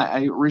seen,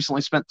 I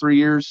recently spent 3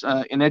 years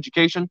in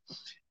education,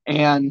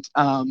 and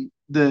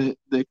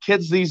the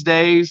kids these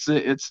days,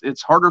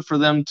 it's harder for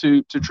them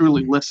to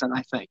truly listen,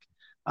 I think.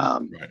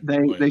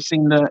 They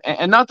seem to,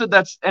 and not that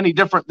that's any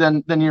different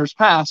than years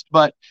past,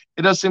 but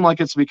it does seem like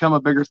it's become a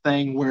bigger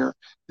thing where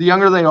the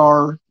younger they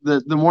are,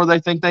 the more they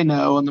think they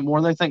know, and the more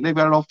they think they've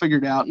got it all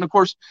figured out. And of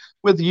course,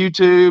 with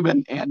YouTube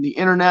and the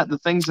internet, the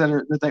things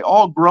that they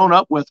all grown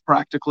up with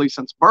practically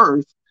since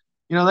birth,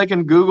 they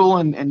can Google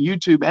and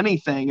YouTube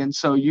anything. And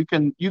so you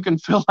can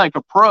feel like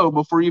a pro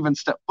before you even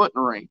step foot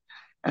in the ring.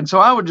 And so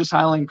I would just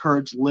highly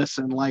encourage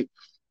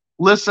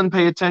listen,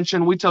 pay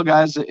attention. We tell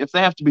guys that if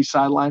they have to be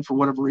sidelined for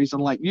whatever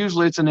reason, like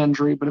usually it's an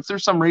injury, but if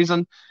there's some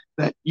reason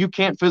that you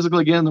can't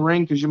physically get in the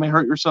ring because you may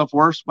hurt yourself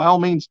worse, by all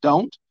means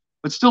don't,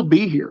 but still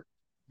be here.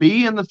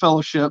 Be in the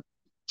fellowship,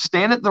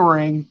 stand at the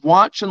ring,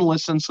 watch and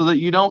listen so that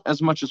you don't,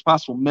 as much as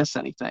possible, miss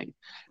anything.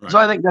 Right. So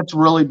I think that's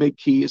really big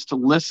key, is to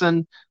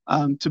listen,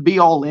 to be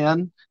all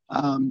in.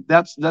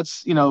 That's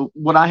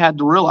what I had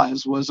to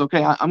realize was,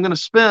 okay, I'm going to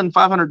spend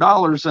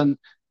 $500 and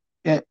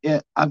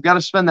I've got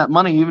to spend that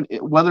money, even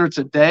whether it's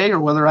a day or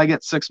whether I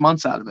get 6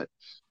 months out of it.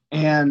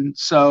 And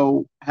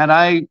so had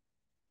I,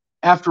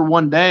 after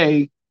one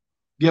day,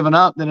 given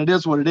up, then it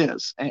is what it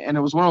is. And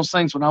it was one of those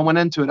things when I went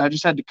into it, I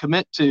just had to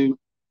commit to,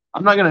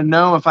 I'm not going to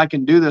know if I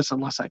can do this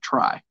unless I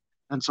try.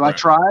 And so I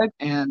tried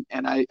and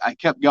I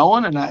kept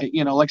going. And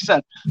like I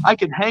said, I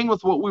could hang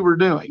with what we were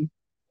doing.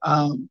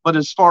 But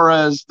as far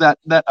as that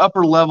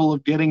upper level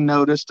of getting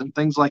noticed and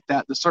things like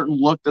that, the certain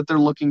look that they're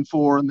looking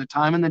for and the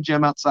time in the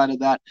gym outside of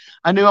that,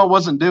 I knew I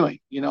wasn't doing,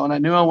 and I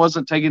knew I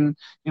wasn't taking,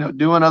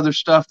 doing other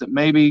stuff that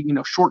maybe,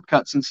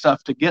 shortcuts and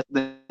stuff to get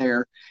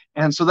there.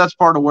 And so that's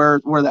part of where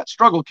that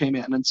struggle came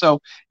in. And so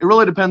it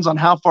really depends on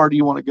how far do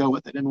you want to go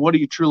with it and what do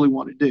you truly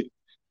want to do?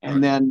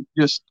 And then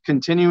just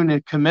continuing to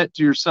commit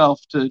to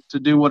yourself to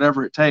do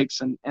whatever it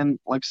takes. And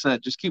like I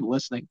said, just keep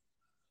listening.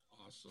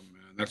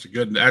 That's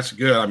good.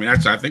 I mean,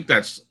 I think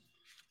that's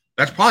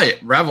probably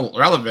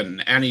relevant in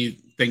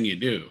anything you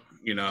do,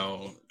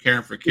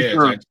 caring for kids.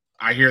 Sure.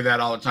 I hear that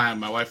all the time.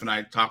 My wife and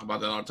I talk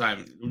about that all the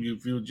time.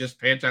 If you just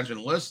pay attention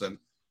and listen,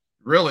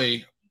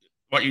 really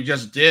what you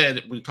just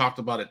did, we talked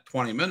about it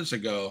 20 minutes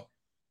ago,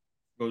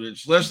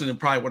 was listening and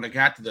probably wouldn't have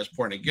got to this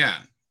point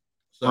again.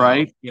 So,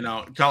 right.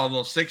 Tell a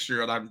little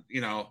 6-year-old,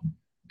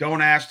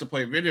 don't ask to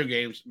play video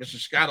games. Mr.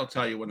 Scott will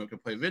tell you when we can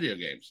play video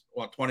games.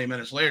 Well, 20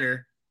 minutes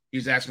later,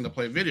 he's asking to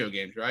play video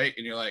games, right?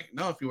 And you're like,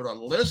 no, if you would have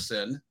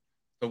listened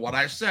to what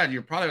I said,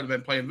 you probably would have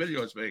been playing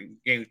video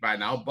games by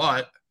now.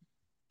 But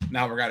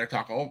now we're going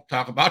to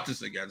talk about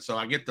this again. So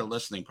I get the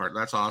listening part.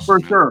 That's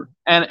awesome. For sure.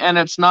 And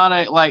it's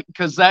not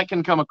because that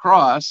can come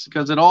across,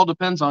 because it all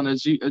depends on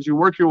as you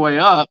work your way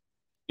up,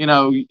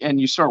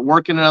 and you start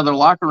working in other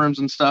locker rooms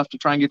and stuff to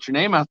try and get your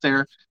name out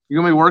there,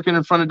 you're going to be working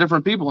in front of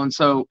different people. And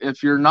so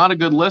if you're not a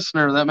good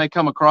listener, that may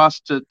come across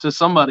to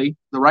somebody,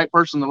 the right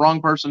person, the wrong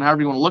person,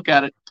 however you want to look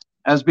at it,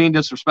 as being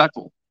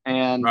disrespectful.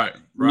 And right.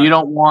 you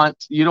don't want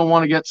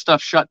to get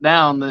stuff shut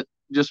down that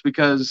just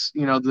because,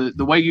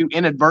 the way you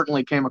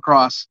inadvertently came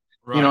across,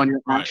 in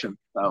your action.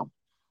 So.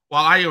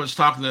 Well, I was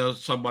talking to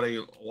somebody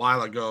a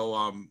while ago.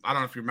 I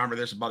don't know if you remember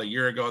this. About a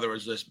year ago, there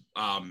was this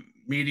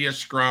media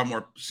scrum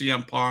where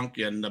CM Punk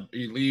and the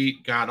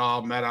Elite got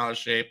all met out of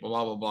shape,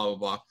 blah, blah, blah, blah,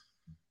 blah.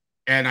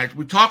 And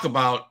we talk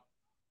about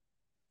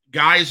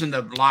guys in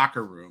the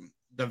locker room,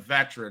 the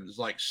veterans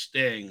like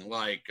Sting,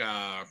 like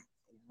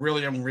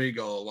William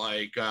Regal,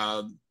 like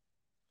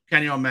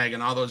Kenny Omega,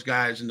 and all those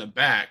guys in the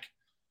back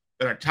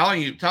that are telling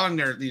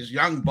these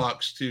young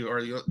bucks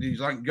or these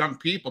young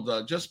people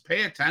to just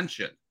pay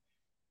attention.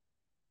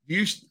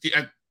 Do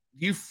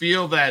you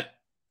feel that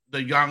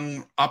the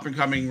young up and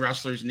coming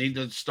wrestlers need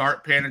to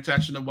start paying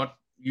attention to what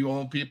you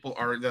old people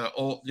or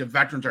the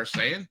veterans are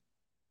saying?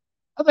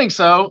 I think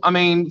so. I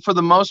mean, for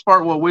the most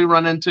part, what we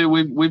run into,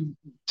 we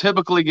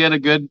typically get a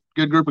good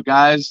group of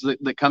guys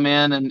that come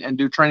in and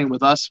do training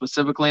with us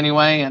specifically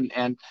anyway.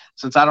 And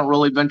since I don't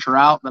really venture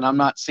out, then I'm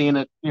not seeing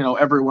it,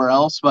 everywhere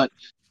else. But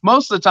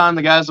most of the time,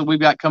 the guys that we've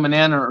got coming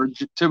in are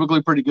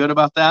typically pretty good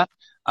about that.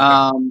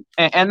 Okay.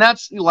 And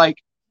that's like,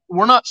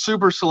 we're not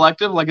super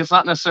selective. Like, it's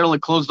not necessarily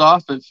closed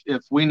off.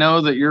 If we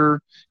know that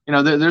you're,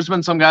 there's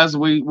been some guys that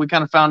we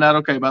kind of found out,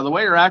 okay, by the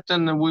way you're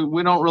acting,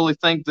 we don't really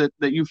think that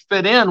you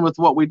fit in with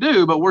what we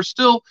do, but we're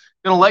still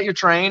going to let you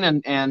train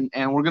and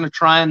we're going to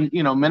try and,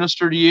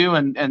 minister to you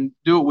and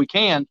do what we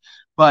can.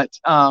 But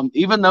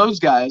even those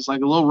guys,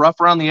 like a little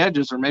rough around the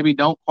edges, or maybe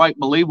don't quite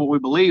believe what we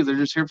believe, they're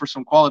just here for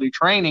some quality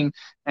training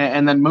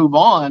and then move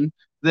on.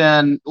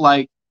 Then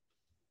like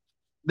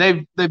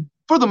they've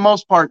for the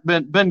most part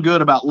been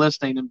good about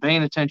listening and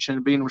paying attention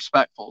and being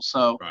respectful.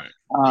 So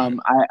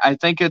I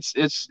think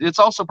it's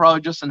also probably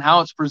just in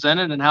how it's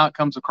presented and how it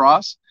comes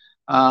across.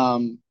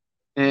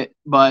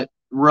 But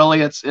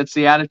really it's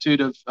the attitude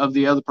of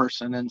the other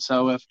person. And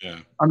so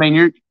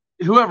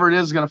whoever it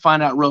is going to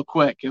find out real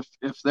quick if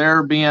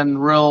they're being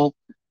real,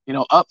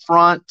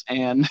 upfront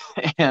and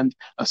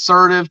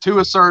too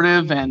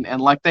assertive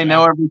and like they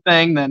know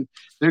everything, then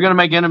they're going to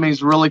make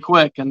enemies really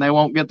quick and they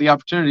won't get the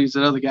opportunities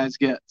that other guys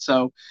get.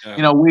 So,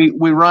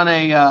 we run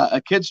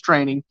a kids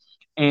training,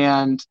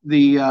 and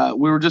we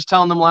were just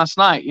telling them last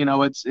night,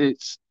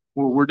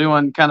 we're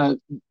doing kind of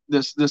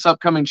this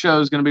upcoming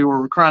show is going to be where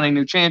we're crowning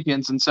new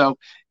champions. And so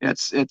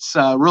it's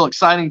real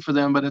exciting for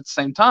them. But at the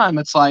same time,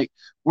 it's like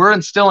we're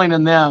instilling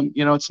in them,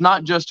 it's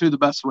not just who the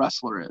best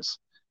wrestler is.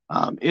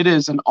 It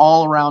is an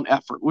all around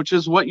effort, which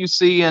is what you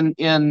see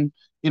in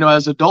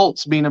as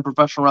adults being in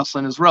professional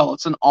wrestling as well.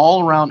 It's an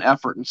all around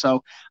effort. And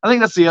so I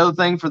think that's the other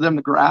thing for them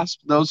to grasp.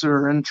 Those who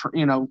are in,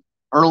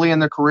 early in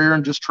their career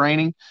and just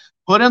training,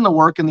 put in the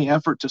work and the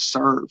effort to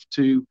serve,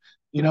 to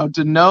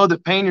know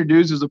that paying your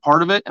dues is a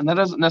part of it. And that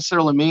doesn't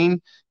necessarily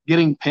mean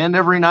getting pinned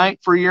every night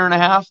for a year and a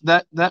half.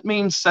 That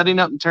means setting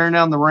up and tearing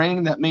down the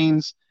ring. That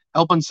means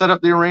helping set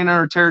up the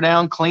arena or tear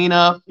down, clean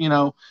up,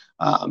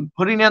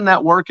 putting in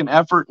that work and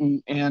effort.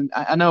 And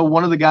I know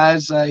one of the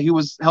guys, he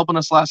was helping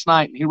us last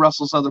night, and he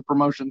wrestles other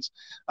promotions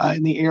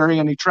in the area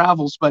and he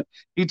travels, but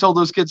he told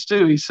those kids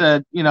too, he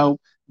said,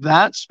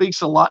 that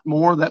speaks a lot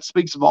more, that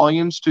speaks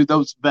volumes to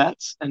those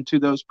vets and to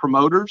those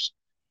promoters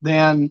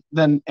than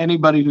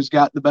anybody who's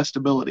got the best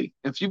ability.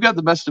 If you've got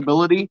the best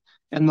ability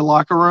in the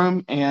locker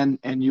room and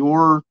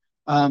you're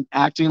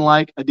acting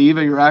like a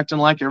diva, you're acting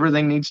like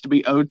everything needs to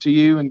be owed to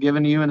you and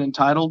given to you and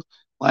entitled,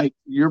 like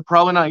you're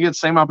probably not going to get the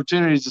same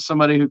opportunities as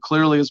somebody who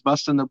clearly is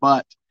busting their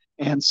butt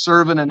and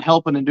serving and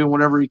helping and doing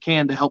whatever he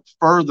can to help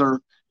further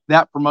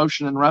that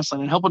promotion in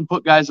wrestling and helping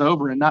put guys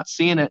over and not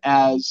seeing it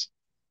as,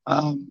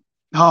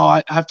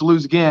 I have to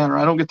lose again, or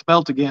I don't get the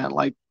belt again.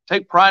 Like,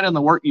 take pride in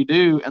the work you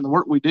do, and the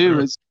work we do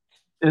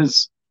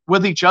is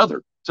with each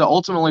other to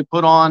ultimately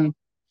put on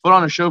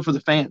a show for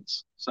the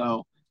fans.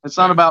 So it's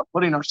not about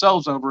putting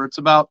ourselves over. It's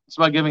about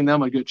giving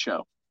them a good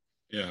show.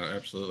 Yeah,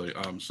 absolutely.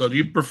 So do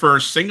you prefer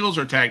singles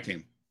or tag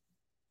team?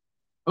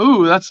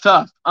 Ooh, that's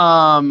tough.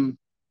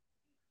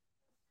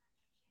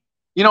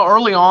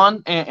 Early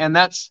on, and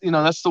that's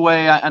the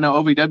way I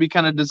know OVW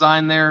kind of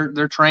designed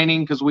their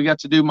training, because we got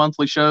to do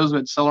monthly shows. We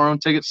had to sell our own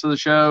tickets to the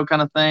show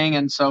kind of thing.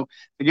 And so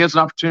it gives an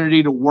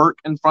opportunity to work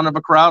in front of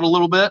a crowd a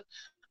little bit.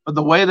 But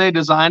the way they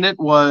designed it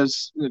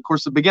was, of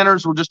course, the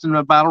beginners were just in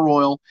a battle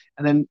royal,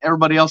 and then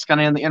everybody else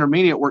kind of in the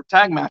intermediate work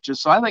tag matches.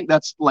 So I think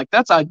that's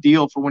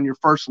ideal for when you're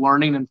first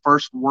learning and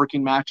first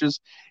working matches.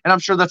 And I'm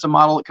sure that's a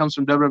model that comes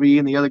from WWE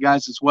and the other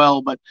guys as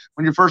well. But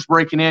when you're first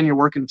breaking in, you're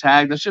working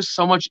tag. That's just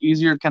so much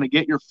easier to kind of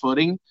get your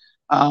footing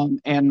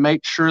and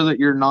make sure that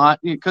you're not,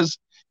 because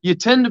you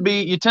tend to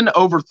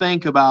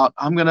overthink about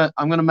I'm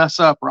gonna mess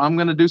up, or I'm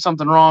gonna do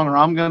something wrong, or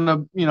I'm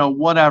gonna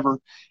whatever.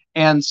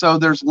 And so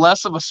there's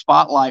less of a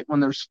spotlight when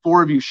there's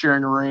 4 of you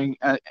sharing a ring,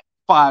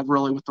 5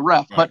 really with the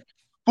ref, right. But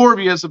 4 of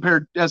you as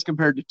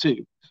compared to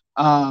 2.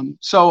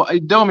 So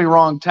don't get me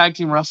wrong, tag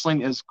team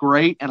wrestling is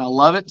great and I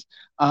love it.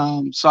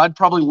 So I'd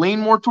probably lean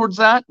more towards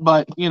that,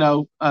 but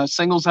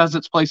singles has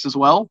its place as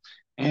well.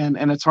 And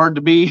it's hard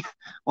to be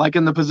like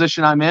in the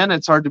position I'm in.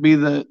 It's hard to be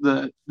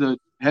the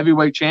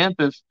heavyweight champ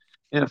if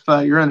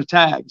you're in a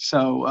tag.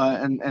 So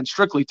and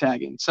strictly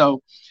tagging.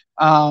 So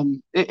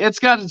it's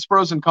got its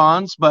pros and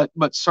cons, but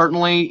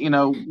certainly,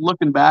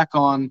 looking back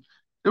on,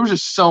 there was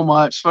just so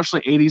much, especially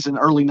 80s and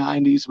early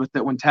 90s with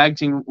that when tag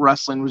team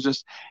wrestling was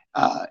just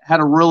had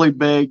a really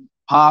big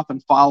pop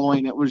and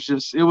following. It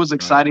was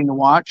exciting to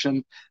watch,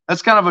 and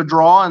that's kind of a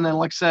draw. And then,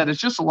 like I said, it's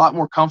just a lot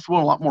more comfortable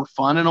and a lot more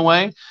fun in a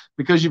way,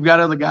 because you've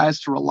got other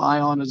guys to rely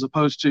on, as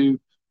opposed to,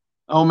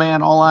 oh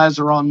man, all eyes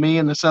are on me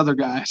and this other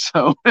guy.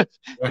 So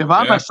if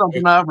I mess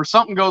something up or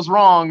something goes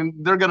wrong,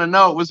 they're going to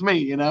know it was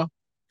me,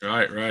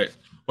 Right.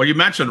 Well, you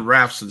mentioned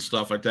refs and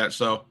stuff like that.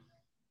 So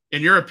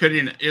in your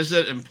opinion, is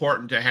it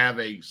important to have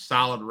a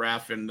solid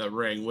ref in the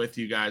ring with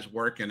you guys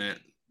working it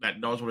that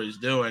knows what he's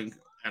doing,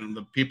 and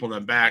the people in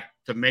the back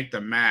to make the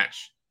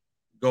match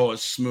go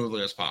as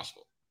smoothly as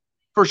possible?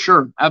 For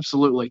sure.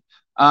 Absolutely.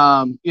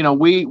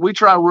 We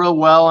try real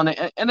well, and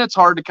it's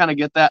hard to kind of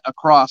get that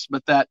across,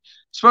 but that,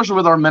 especially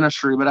with our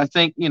ministry, but I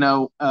think,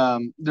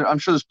 I'm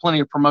sure there's plenty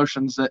of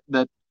promotions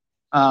that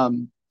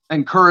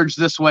encourage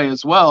this way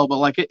as well, but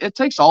like it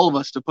takes all of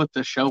us to put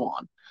this show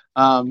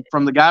on,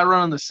 from the guy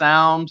running the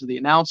sound to the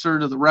announcer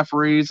to the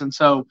referees. And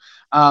so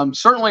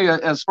certainly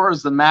as far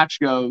as the match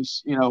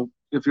goes,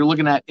 if you're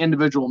looking at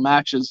individual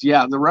matches,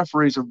 the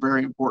referees are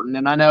very important.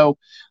 And I know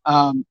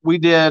we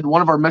did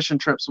one of our mission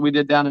trips we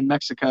did down in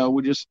Mexico.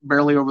 We just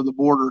barely over the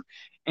border,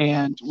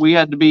 and we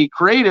had to be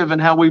creative in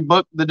how we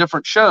booked the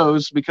different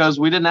shows, because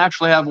we didn't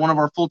actually have one of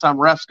our full-time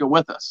refs go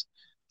with us.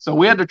 So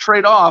we had to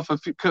trade off a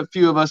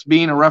few of us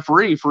being a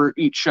referee for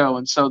each show.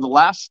 And so the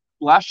last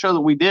show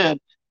that we did,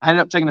 I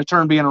ended up taking a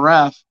turn being a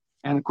ref.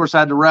 And of course I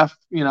had to ref,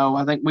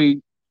 I think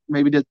we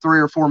maybe did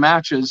 3 or 4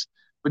 matches,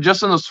 but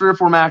just in those 3 or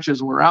 4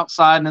 matches, we're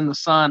outside and in the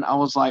sun. I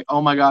was like,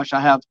 oh my gosh, I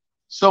have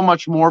so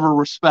much more of a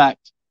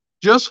respect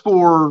just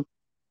for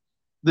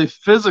the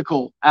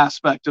physical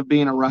aspect of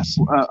being a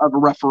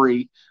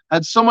referee. I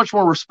had so much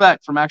more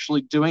respect from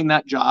actually doing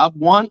that job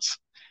once,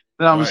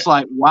 that I'm just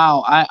like,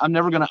 wow, I'm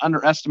never going to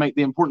underestimate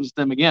the importance of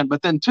them again.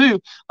 But then too,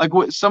 like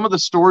some of the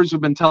stories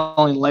we've been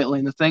telling lately,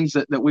 and the things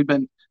that we've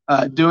been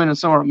doing in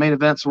some of our main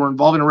events, we're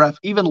involving a ref,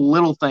 even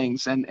little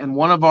things. And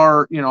one of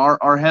our,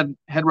 our head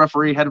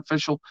referee, head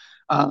official,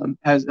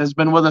 has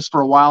been with us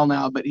for a while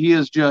now, but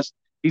he's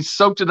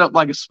soaked it up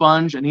like a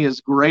sponge, and he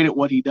is great at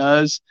what he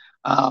does.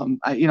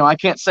 I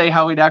can't say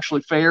how he'd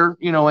actually fare,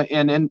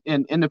 in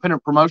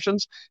independent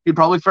promotions. He'd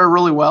probably fare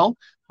really well.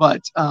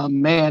 But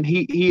man,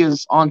 he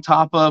is on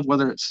top of,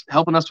 whether it's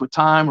helping us with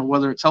time, or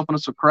whether it's helping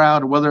us with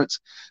crowd, or whether it's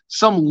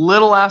some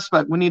little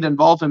aspect we need to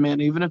involve him in,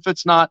 even if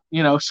it's not,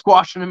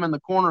 squashing him in the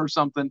corner or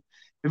something.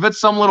 If it's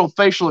some little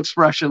facial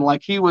expression,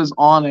 like he was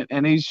on it,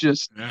 and he's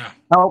just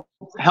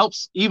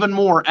helps even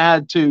more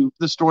add to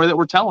the story that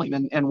we're telling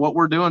and what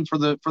we're doing for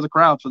the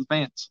crowd, for the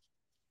fans.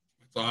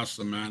 That's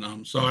awesome,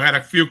 man. So I had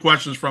a few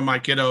questions from my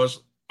kiddos.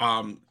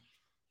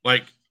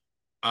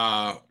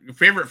 Your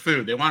favorite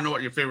food. They want to know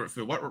what your favorite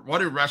food. What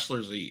do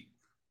wrestlers eat?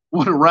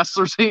 What do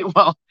wrestlers eat?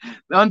 Well,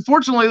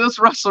 unfortunately, this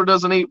wrestler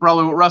doesn't eat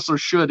probably what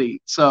wrestlers should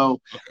eat. So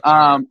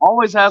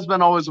always has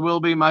been, always will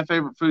be. My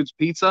favorite food's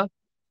pizza.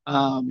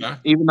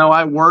 Even though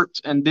I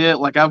worked and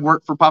I've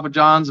worked for Papa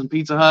John's and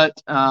Pizza Hut.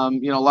 A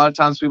lot of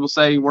times people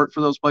say you work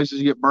for those places,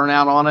 you get burnt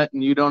out on it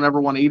and you don't ever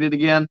want to eat it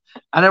again.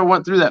 I never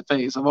went through that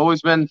phase.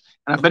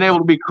 I've been able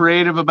to be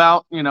creative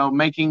about,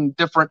 making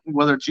different,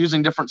 whether it's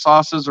using different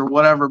sauces or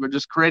whatever, but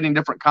just creating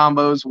different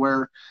combos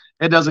where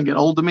it doesn't get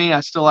old to me.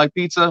 I still like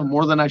pizza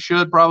more than I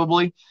should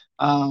probably.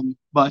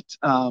 But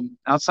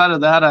outside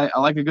of that, I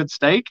like a good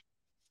steak.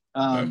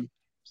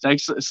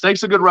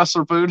 Steak's a good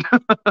wrestler food.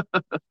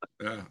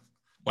 Yeah.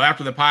 Well,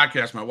 after the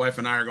podcast, my wife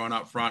and I are going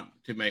out front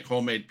to make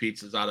homemade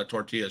pizzas out of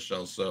tortilla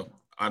shells. So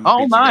I'm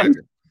a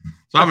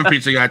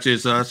pizza guy too.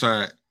 So that's all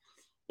right.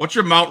 What's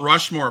your Mount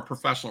Rushmore of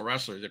professional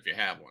wrestlers, if you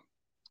have one?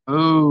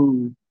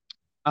 Oh,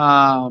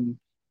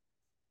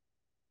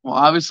 well,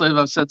 obviously, as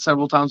I've said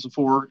several times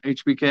before,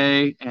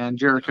 HBK and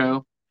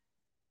Jericho.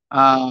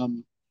 I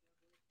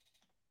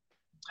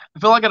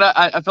feel like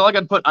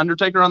I'd put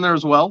Undertaker on there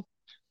as well.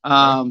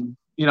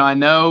 I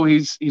know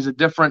he's a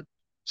different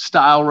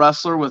style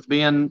wrestler with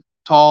being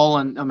tall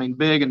and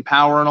big and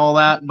power and all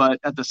that, but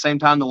at the same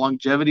time, the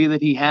longevity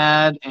that he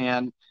had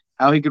and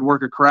how he could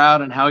work a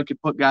crowd and how he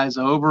could put guys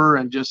over,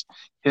 and just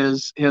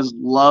his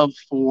love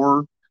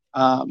for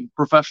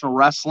professional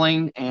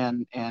wrestling,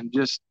 and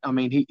just, I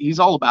mean, he's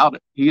all about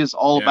it. He is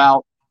all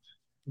about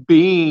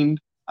being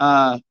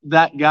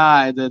that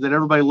guy that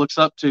everybody looks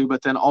up to,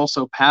 but then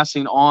also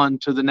passing on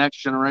to the next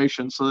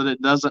generation so that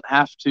it doesn't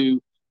have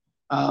to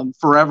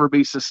forever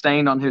be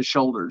sustained on his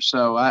shoulders.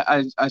 So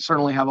I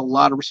certainly have a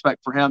lot of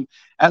respect for him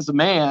as a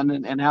man,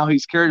 and how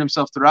he's carried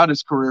himself throughout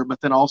his career,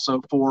 but then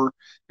also for,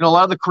 a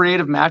lot of the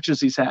creative matches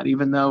he's had,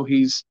 even though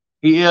he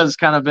is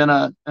kind of in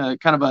a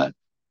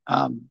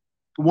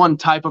one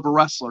type of a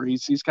wrestler.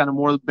 He's kind of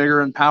more the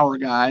bigger and power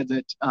guy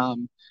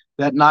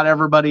that not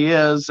everybody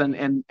is,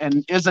 and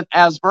isn't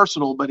as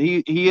versatile, but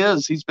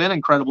he's been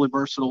incredibly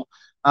versatile.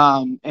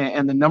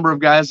 And the number of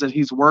guys that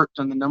he's worked,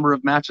 and the number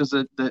of matches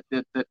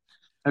that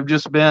have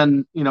just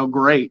been,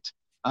 great.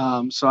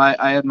 So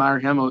I admire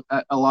him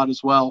a lot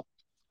as well.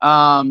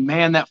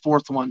 Man, that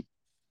fourth one,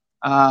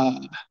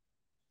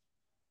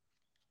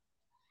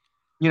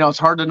 it's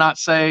hard to not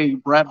say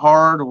Bret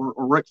Hart or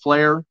Ric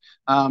Flair.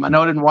 I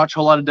know I didn't watch a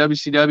whole lot of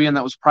WCW, and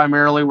that was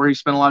primarily where he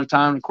spent a lot of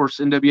time. Of course,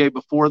 NWA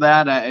before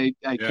that, I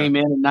came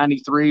in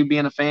 '93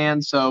 being a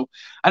fan, so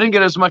I didn't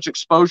get as much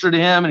exposure to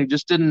him, and he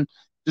just didn't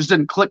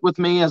click with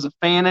me as a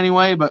fan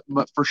anyway. But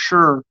for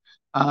sure,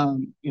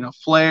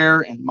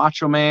 Flair and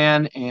Macho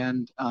Man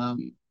and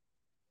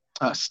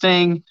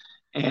Sting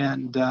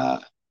and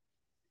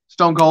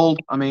Stone Cold.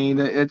 I mean,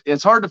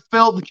 it's hard to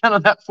fill kind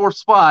of that fourth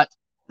spot.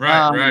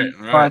 Right.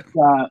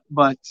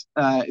 But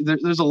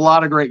there's a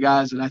lot of great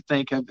guys that I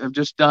think have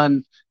just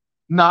done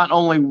not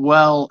only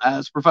well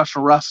as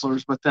professional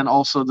wrestlers, but then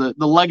also the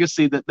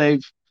legacy that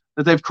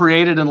they've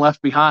created and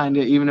left behind,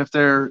 even if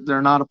they're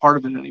not a part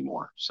of it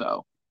anymore.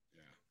 So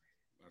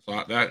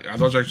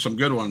those are some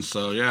good ones.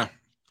 So yeah,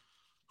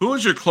 who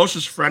is your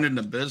closest friend in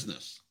the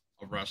business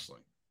of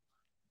wrestling?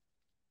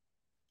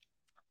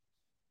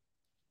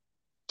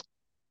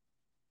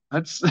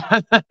 That's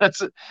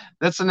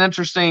an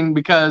interesting,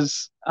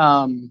 because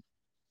my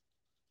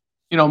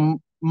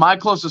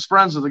closest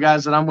friends are the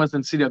guys that I'm with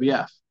in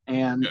CWF,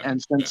 and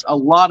since a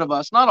lot of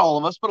us, not all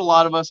of us, but a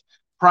lot of us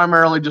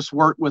primarily just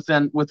work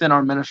within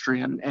our ministry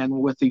and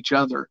with each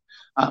other.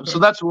 So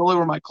that's really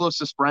where my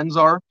closest friends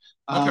are.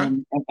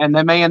 And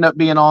they may end up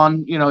being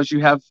on, as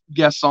you have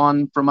guests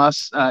on from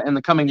us in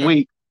the coming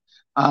week.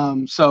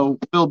 So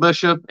Bill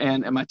Bishop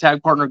and my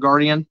tag partner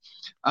Guardian.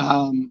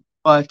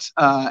 But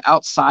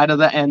outside of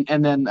that,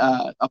 and then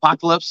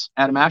Apocalypse,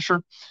 Adam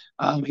Asher,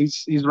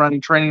 he's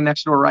running training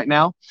next door right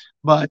now.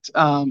 But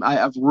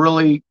I've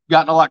really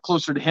gotten a lot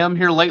closer to him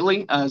here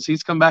lately as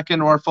he's come back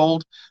into our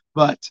fold.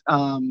 But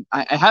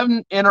I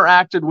haven't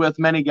interacted with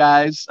many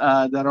guys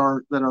that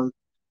are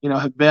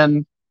have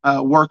been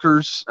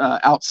workers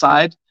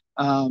outside.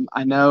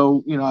 I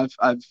know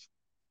I've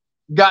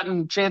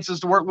gotten chances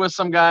to work with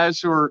some guys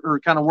who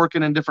are kind of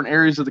working in different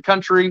areas of the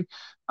country.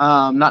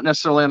 Not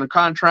necessarily under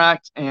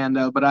contract,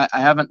 but I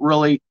haven't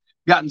really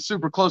gotten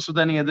super close with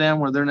any of them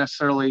where they're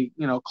necessarily,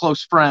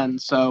 close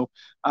friends. So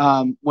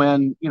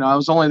when, I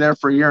was only there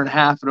for a year and a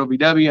half at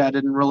OVW, I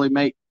didn't really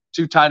make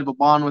too tight of a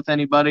bond with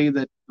anybody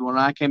that when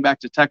I came back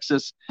to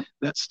Texas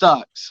that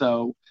stuck.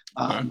 So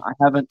I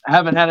haven't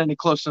had any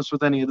closeness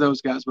with any of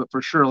those guys, but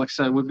for sure, like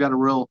I said, we've got a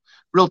real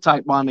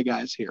tight bond of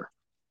guys here.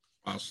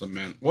 Awesome,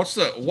 man. What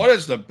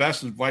is the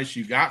best advice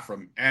you got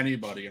from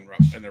anybody in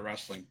the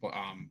wrestling,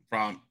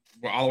 from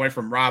all the way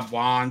from Rob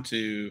Vaughn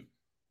to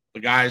the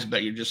guys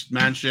that you just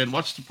mentioned?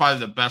 What's probably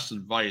the best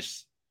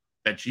advice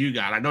that you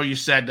got? I know you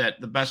said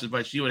that the best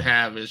advice you would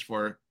have is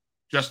for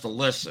just to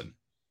listen.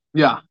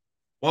 Yeah.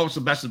 What was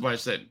the best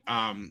advice that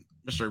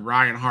Mr.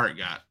 Ryan Hart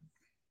got?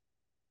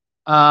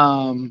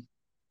 I'm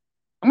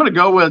going to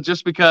go with,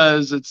 just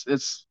because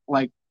it's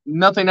like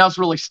nothing else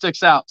really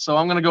sticks out. So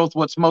I'm going to go with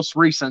what's most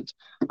recent.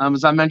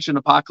 As I mentioned,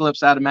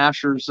 Apocalypse, Adam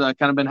Asher's kind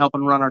of been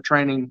helping run our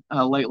training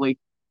lately.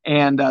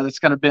 And that's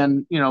kind of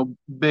been,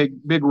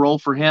 big role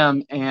for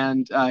him.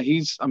 And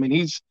he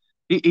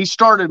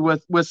started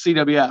with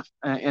CWF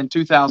in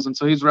 2000.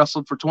 So he's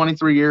wrestled for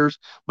 23 years.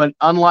 But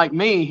unlike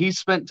me, he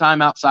spent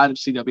time outside of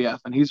CWF,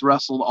 and he's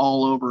wrestled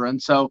all over.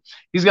 And so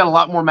he's got a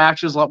lot more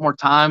matches, a lot more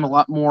time, a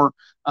lot more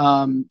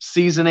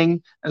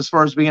seasoning as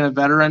far as being a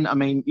veteran. I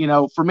mean,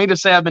 for me to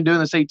say I've been doing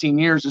this 18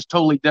 years is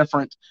totally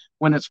different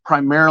when it's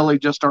primarily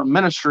just our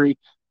ministry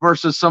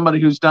versus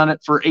somebody who's done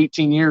it for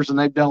 18 years and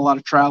they've done a lot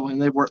of traveling.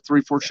 They've worked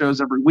 3-4 shows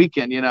every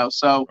weekend,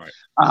 So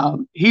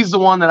he's the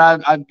one that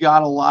I've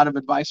got a lot of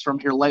advice from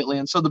here lately.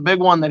 And so the big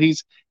one that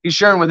he's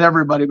sharing with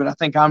everybody, but I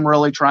think I'm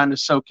really trying to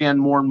soak in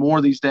more and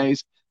more these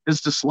days,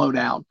 is to slow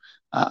down.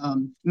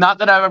 Not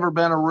that I've ever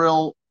been a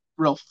real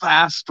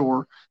fast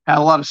or had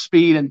a lot of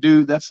speed and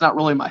that's not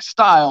really my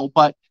style,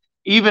 but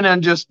even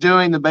in just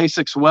doing the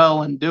basics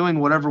well and doing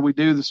whatever we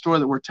do, the story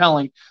that we're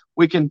telling,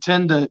 we can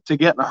tend to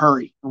get in a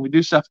hurry and we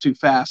do stuff too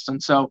fast.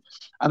 And so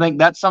I think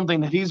that's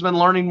something that he's been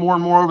learning more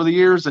and more over the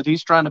years that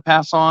he's trying to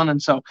pass on.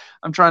 And so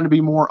I'm trying to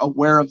be more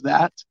aware of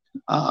that.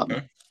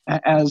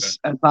 as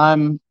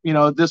I'm,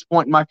 at this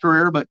point in my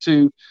career, but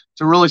to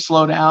really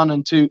slow down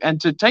and to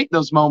take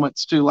those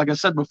moments to, like I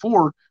said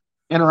before,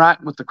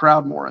 interact with the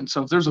crowd more. And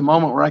so if there's a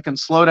moment where I can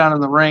slow down in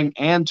the ring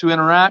and to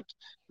interact,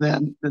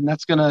 then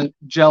that's going to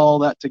gel all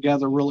that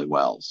together really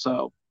well.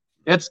 So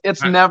it's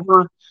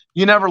never,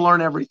 you never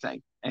learn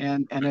everything.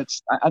 And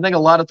I think a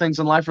lot of things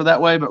in life are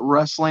that way, but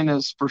wrestling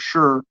is for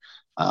sure.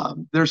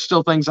 There's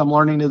still things I'm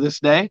learning to this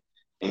day.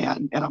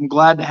 And I'm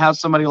glad to have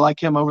somebody like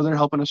him over there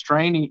helping us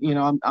train.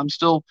 I'm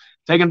still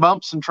taking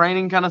bumps and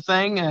training kind of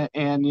thing,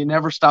 and you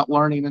never stop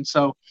learning. And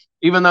so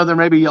even though there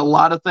may be a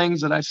lot of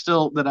things that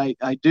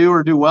I do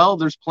or do well,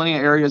 there's plenty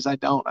of areas I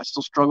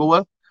still struggle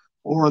with,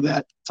 or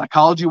that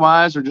psychology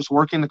wise, or just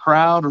working the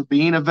crowd, or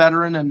being a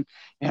veteran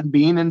and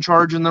being in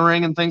charge in the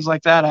ring and things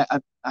like that.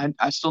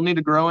 I still need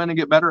to grow in and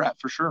get better at,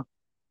 for sure.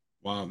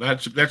 Wow.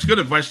 That's good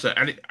advice.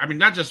 I mean,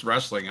 not just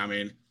wrestling. I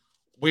mean,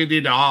 we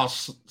need to all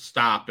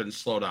stop and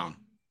slow down.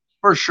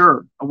 For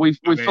sure. We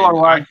fill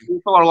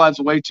our lives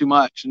way too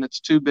much, and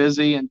it's too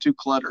busy and too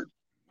cluttered.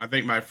 I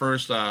think my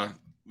first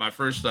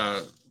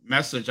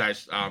message I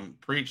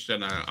preached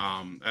in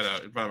front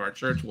of our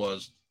church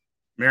was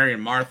Mary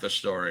and Martha's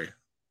story.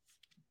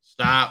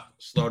 Stop,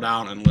 slow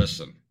down, and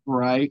listen.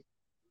 Right.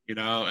 And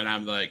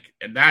I'm like,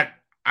 and that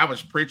I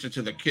was preaching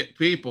to the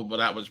people, but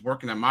that was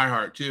working in my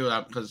heart too,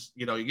 because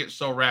you get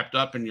so wrapped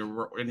up in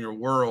your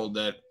world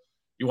that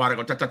you want to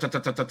go ta ta ta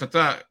ta ta ta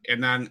ta,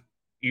 and then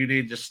you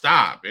need to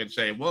stop and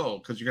say, whoa,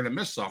 because you're going to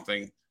miss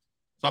something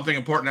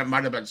important that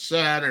might have been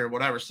said or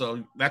whatever.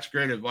 So that's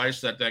great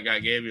advice that guy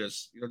gave you,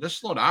 is, just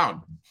slow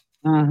down.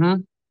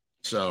 Mm-hmm.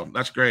 So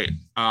that's great.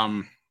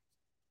 What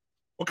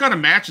kind of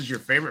match is your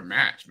favorite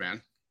match,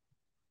 man?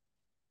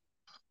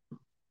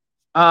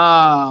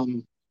 I've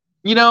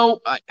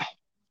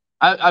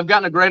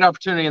gotten a great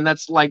opportunity, and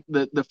that's like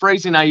the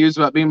phrasing I use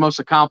about being most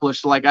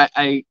accomplished. Like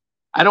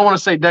I don't want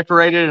to say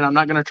decorated, and I'm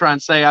not going to try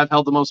and say I've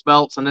held the most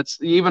belts. And it's,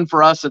 even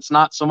for us, it's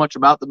not so much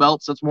about the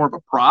belts. It's more of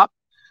a prop.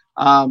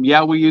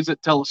 We use it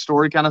to tell a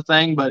story kind of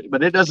thing, but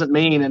it doesn't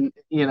mean,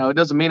 it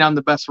doesn't mean I'm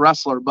the best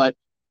wrestler. But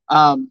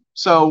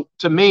so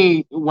to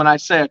me, when I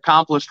say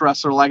accomplished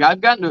wrestler, like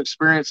I've gotten to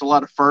experience a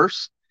lot of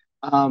firsts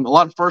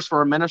for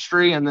our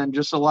ministry, and then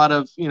just a lot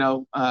of,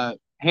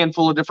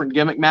 handful of different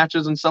gimmick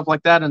matches and stuff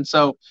like that. And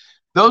so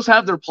those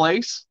have their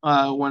place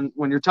when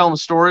you're telling a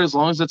story, as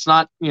long as it's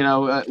not,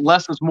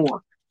 less is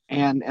more.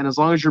 And as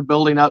long as you're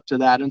building up to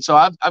that. And so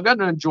I've gotten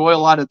to enjoy a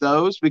lot of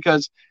those,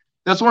 because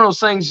that's one of those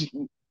things,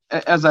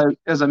 as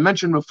I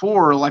mentioned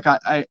before, like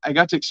I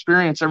got to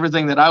experience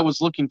everything that I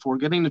was looking for,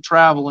 getting to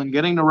travel and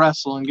getting to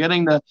wrestle and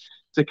getting to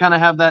kind of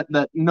have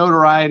that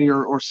notoriety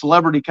or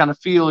celebrity kind of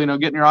feel,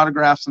 getting your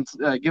autographs and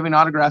giving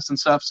autographs and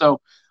stuff. So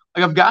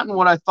like I've gotten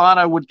what I thought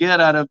I would get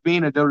out of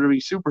being a WWE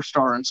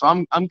superstar. And so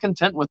I'm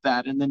content with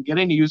that. And then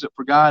getting to use it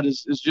for God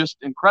is just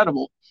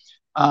incredible.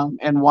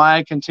 And why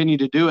I continue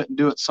to do it, and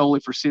do it solely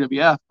for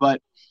CWF.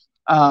 But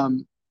I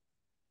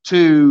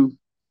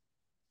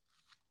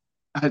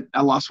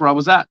lost where I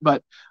was at,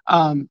 but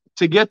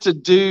to get to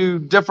do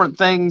different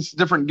things,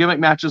 different gimmick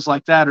matches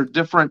like that, or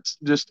different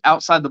just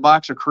outside the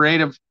box or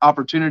creative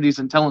opportunities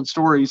and telling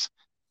stories,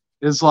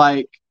 is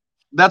like,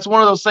 that's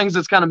one of those things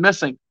that's kind of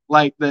missing.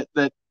 Like that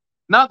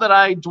not that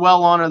I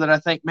dwell on, or that I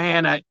think,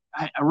 man, I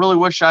really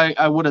wish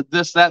I would have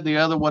this, that, the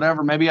other,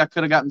 whatever. Maybe I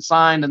could have gotten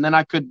signed and then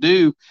I could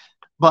do,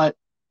 but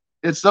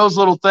it's those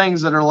little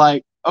things that are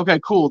like, okay,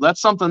 cool. That's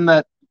something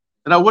that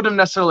I wouldn't have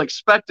necessarily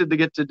expected to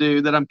get to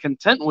do, that I'm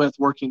content with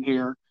working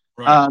here,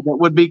 right. That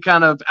would be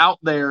kind of out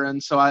there.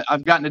 And so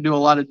I've gotten to do a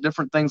lot of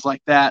different things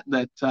like that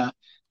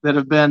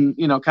have been,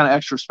 kind of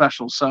extra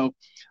special. So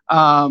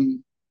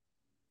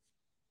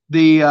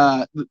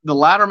the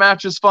ladder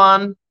match is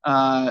fun.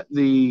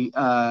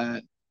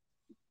 The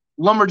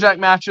lumberjack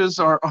matches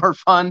are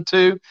fun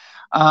too.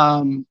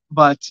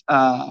 But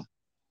I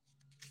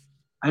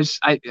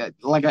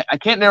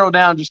can't narrow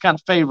down just kind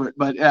of favorite,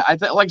 but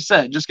like I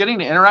said, just getting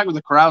to interact with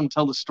the crowd and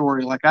tell the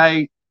story, like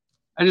I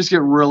just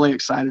get really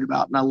excited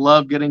about, and I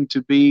love getting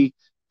to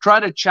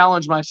try to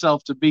challenge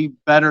myself to be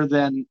better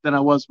than I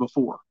was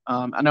before.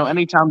 I know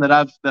anytime that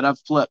I've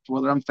flipped,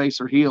 whether I'm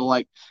face or heel,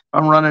 like if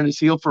I'm running as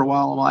heel for a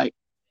while, I'm like,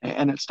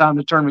 and it's time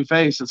to turn me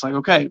face. It's like,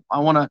 okay, I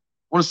want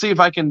to see if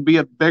I can be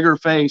a bigger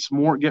face,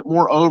 get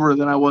more over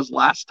than I was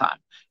last time.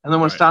 And then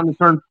when it's time to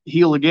turn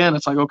heel again,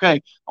 it's like,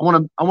 okay, I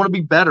want to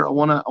be better. I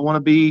want to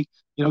be,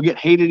 get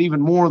hated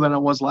even more than I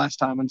was last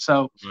time. And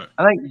so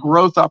I think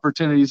growth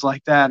opportunities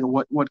like that are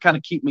what kind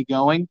of keep me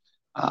going.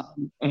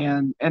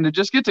 And to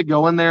just get to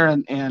go in there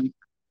and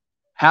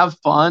have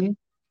fun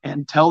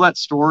and tell that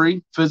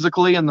story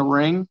physically in the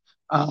ring,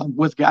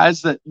 with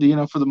guys that,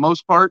 for the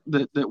most part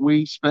that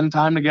we spend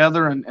time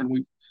together and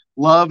we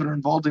love and are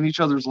involved in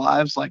each other's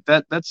lives, like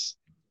that's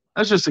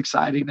just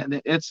exciting.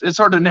 And it's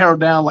hard to narrow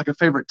down like a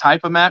favorite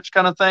type of match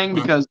kind of thing,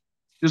 because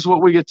just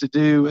what we get to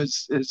do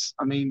is,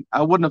 I mean,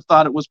 I wouldn't have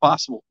thought it was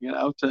possible,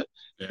 to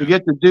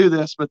get to do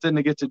this, but then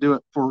to get to do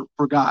it for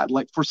God,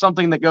 like for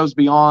something that goes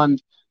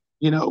beyond,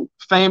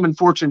 fame and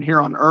fortune here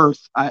on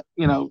earth.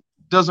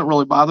 doesn't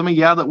really bother me.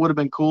 Yeah, that would have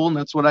been cool, and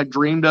that's what I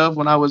dreamed of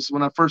when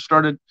I first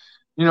started,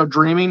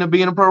 dreaming of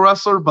being a pro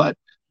wrestler. But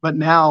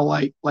now,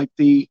 like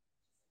the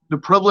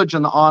privilege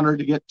and the honor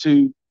to get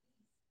to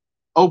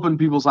open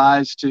people's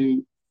eyes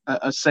to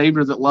a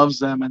savior that loves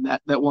them and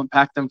that will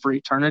impact them for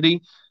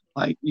eternity.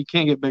 Like, you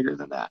can't get bigger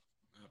than that.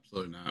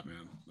 Absolutely not,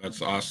 man.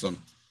 That's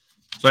awesome.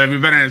 So have you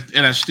been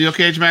in a steel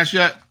cage match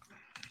yet?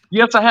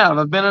 Yes, I have.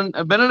 I've been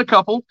in a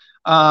couple.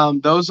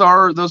 Those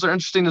are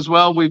interesting as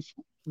well. We've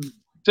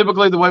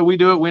typically, the way we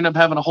do it, we end up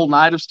having a whole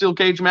night of steel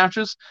cage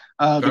matches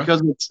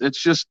because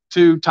it's just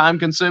too time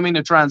consuming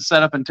to try and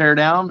set up and tear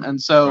down.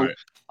 And so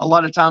a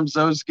lot of times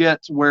those get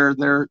where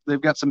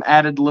they've got some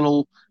added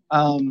little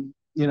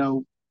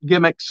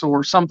gimmicks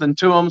or something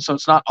to them, so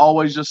it's not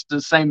always just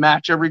the same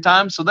match every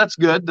time. So that's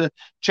good to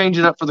change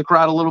it up for the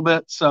crowd a little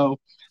bit. So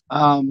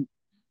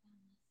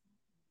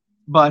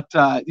that's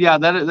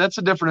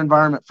a different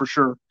environment for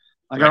sure.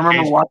 Like, I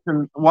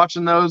remember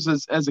watching those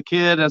as a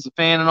kid, as a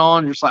fan and all,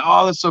 and you're just like,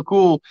 oh, that's so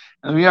cool.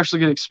 And when you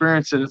actually get to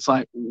experience it, it's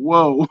like,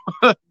 whoa.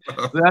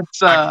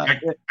 That's I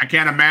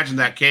can't imagine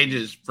that cage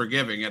is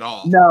forgiving at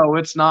all. No,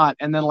 it's not.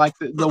 And then like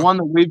the one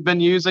that we've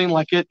been using,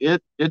 like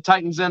it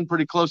tightens in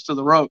pretty close to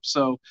the ropes.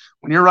 So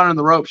when you're running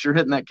the ropes, you're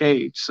hitting that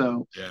cage.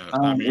 So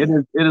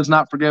it is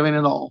not forgiving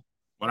at all.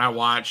 When I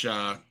watch,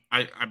 I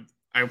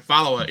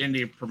follow an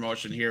indie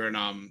promotion here in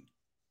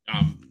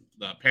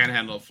the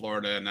Panhandle of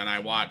Florida, and then I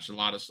watch a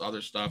lot of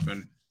other stuff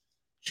and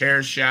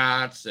chair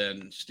shots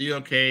and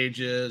steel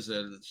cages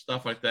and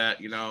stuff like that.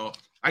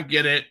 I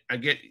get it. I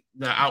get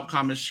the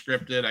outcome is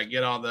scripted. I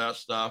get all that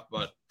stuff,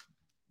 but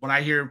when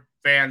I hear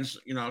fans,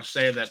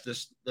 say that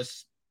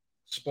this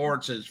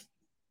sports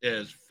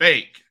is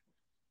fake,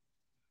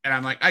 and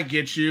I'm like, I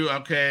get you,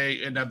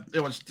 okay. And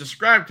it was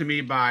described to me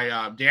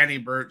by Danny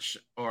Birch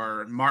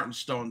or Martin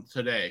Stone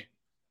today.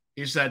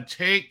 He said,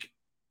 take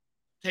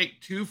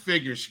two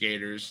figure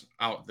skaters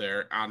out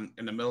there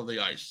in the middle of the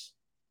ice.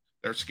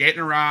 They're skating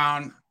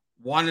around.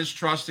 One is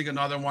trusting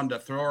another one to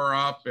throw her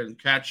up and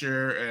catch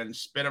her and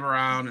spin them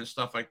around and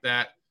stuff like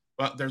that.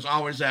 But there's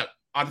always that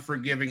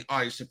unforgiving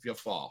ice if you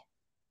fall.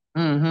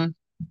 Mm-hmm.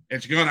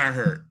 It's going to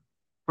hurt.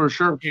 For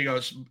sure. He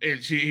goes,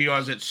 it's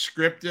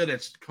scripted,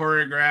 it's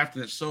choreographed,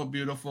 and it's so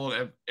beautiful.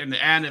 In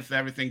the end, if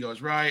everything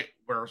goes right,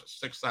 we're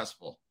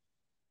successful.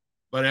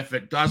 But if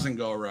it doesn't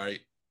go right,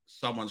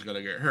 someone's going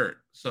to get hurt.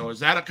 So is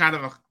that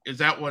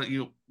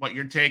what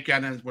your take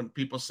on is when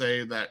people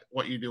say that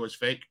what you do is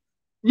fake?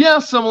 Yeah,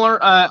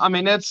 similar. I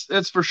mean,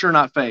 it's for sure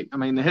not fake. I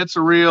mean, the hits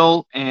are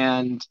real,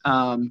 and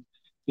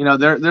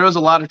there is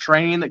a lot of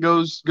training that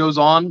goes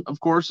on,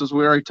 of course, as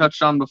we already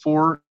touched on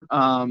before.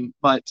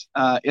 But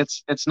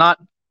it's not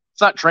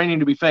training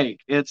to be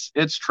fake.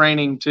 It's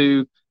training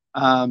to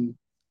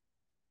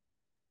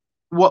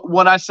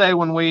what I say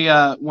when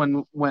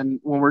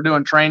we're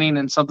doing training,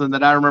 and something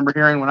that I remember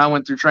hearing when I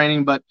went through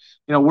training. But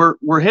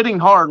we're hitting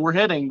hard,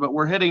 but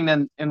we're hitting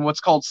in what's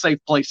called safe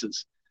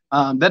places.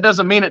 That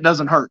doesn't mean it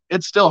doesn't hurt.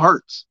 It still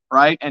hurts,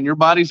 right? And your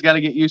body's got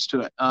to get used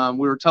to it.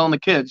 We were telling the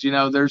kids,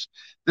 there's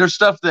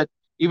stuff that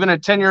even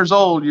at 10 years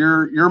old,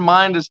 your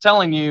mind is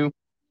telling you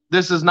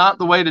this is not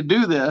the way to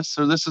do this,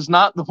 or this is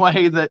not the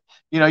way that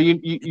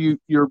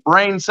your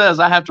brain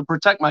says I have to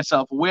protect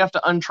myself. We have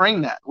to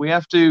untrain that. You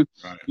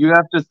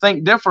have to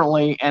think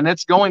differently, and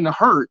it's going to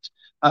hurt.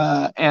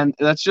 And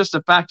that's just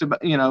a fact of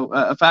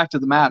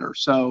the matter.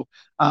 So,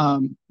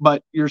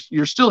 but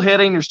you're still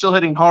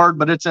hitting hard,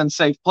 but it's in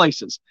safe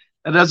places.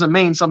 That doesn't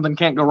mean something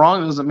can't go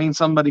wrong. It doesn't mean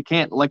somebody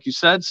can't, like you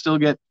said, still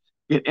get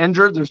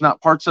injured. There's not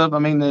parts of,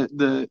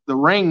 the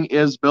ring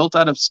is built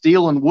out of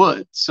steel and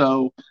wood.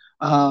 So,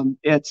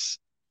 it's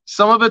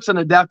some of it's an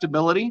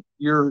adaptability.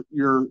 You're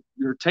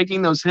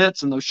taking those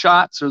hits and those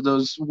shots or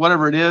those,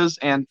 whatever it is,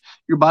 and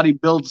your body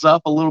builds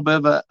up a little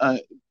bit of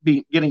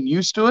getting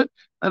used to it.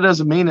 That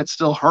doesn't mean it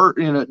still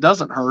hurt. It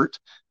doesn't hurt.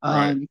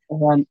 Right.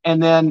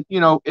 And then,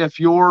 if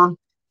you're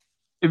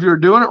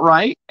doing it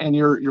right, and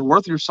you're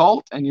worth your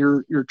salt, and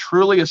you're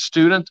truly a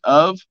student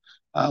of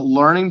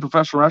learning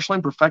professional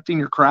wrestling, perfecting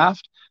your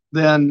craft,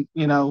 then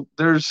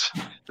there's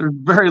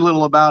very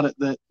little about it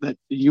that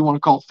you want to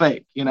call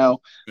fake. Yeah.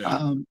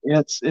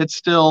 It's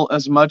still,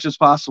 as much as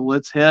possible,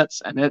 it's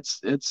hits, and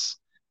it's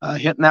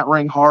hitting that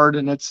ring hard,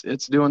 and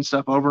it's doing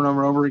stuff over and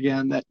over and over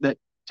again that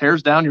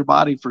tears down your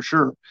body for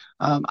sure.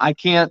 I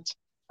can't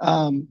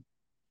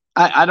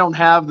I don't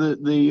have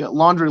the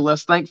laundry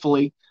list,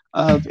 thankfully,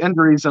 of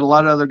injuries that a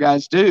lot of other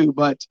guys do,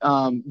 but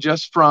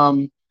just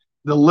from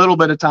the little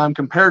bit of time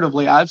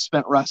comparatively I've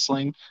spent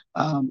wrestling,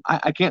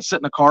 I can't sit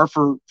in a car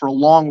for a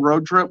long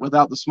road trip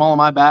without the small of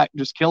my back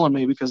just killing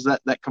me, because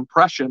that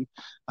compression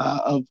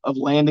of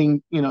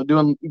landing,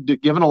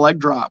 giving a leg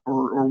drop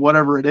or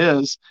whatever it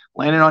is,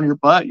 landing on your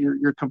butt,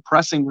 you're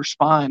compressing your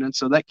spine, and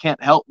so that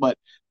can't help but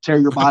tear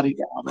your body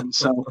down. And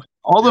so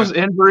all those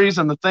injuries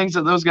and the things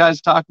that those guys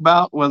talk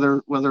about,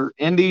 whether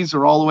indies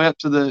or all the way up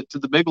to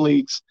the big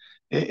leagues,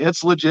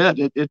 it's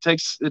legit. It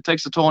takes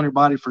a toll on your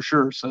body for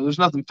sure. So there's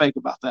nothing fake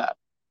about that.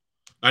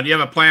 Do you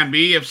have a plan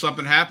B if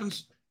something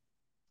happens?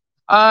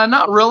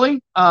 Not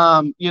really.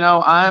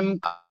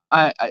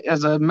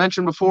 as I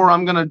mentioned before,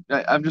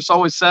 I've just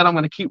always said I'm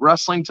going to keep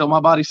wrestling till my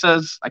body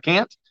says I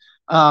can't.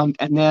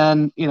 And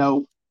then,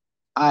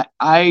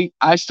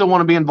 I still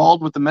want to be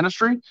involved with the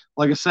ministry.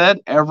 Like I said,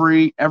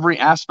 every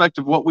aspect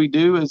of what we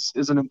do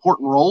is an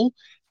important role.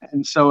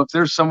 And so if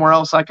there's somewhere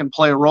else I can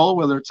play a role,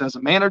 whether it's as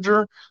a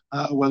manager,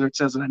 whether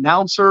it's as an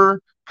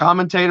announcer,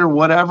 commentator,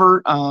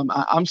 whatever,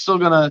 I'm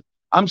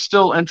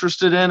still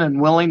interested in and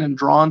willing and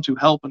drawn to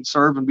help and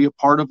serve and be a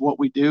part of what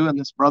we do in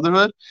this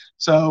brotherhood.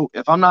 So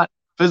if I'm not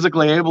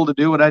physically able to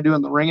do what I do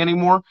in the ring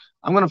anymore,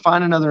 I'm going to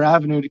find another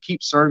avenue to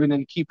keep serving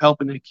and keep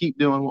helping and keep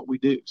doing what we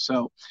do.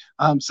 So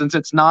since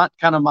it's not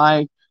kind of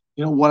my,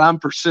 what I'm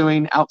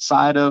pursuing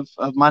outside of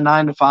my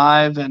 9 to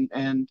 5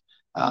 and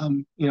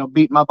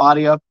beat my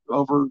body up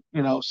over,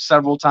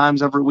 several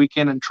times every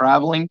weekend and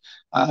traveling,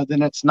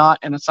 then it's not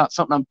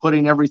something I'm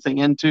putting everything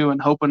into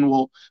and hoping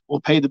will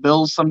pay the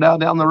bills someday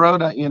down the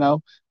road.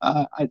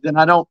 Then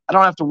I don't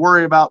have to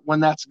worry about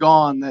when that's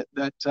gone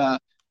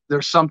that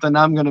there's something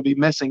I'm going to be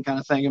missing kind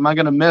of thing. Am I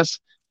going to miss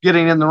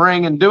getting in the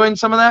ring and doing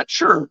some of that?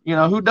 Sure.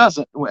 Who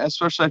doesn't,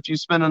 especially if you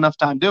spend enough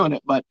time doing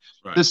it, but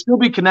to still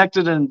be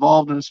connected and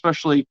involved. And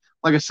especially,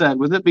 like I said,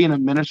 with it being a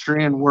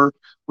ministry and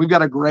we've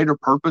got a greater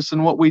purpose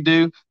in what we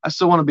do, I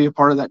still want to be a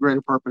part of that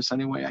greater purpose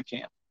any way I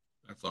can.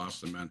 That's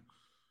awesome, man.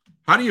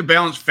 How do you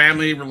balance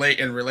family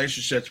and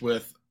relationships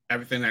with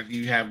everything that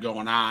you have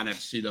going on at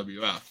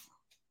CWF?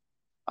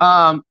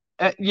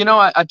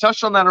 I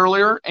touched on that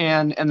earlier,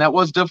 and that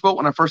was difficult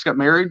when I first got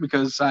married,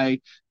 because I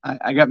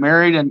got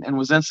married and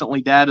was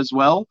instantly dad as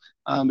well,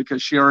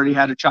 because she already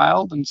had a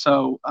child. And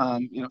so,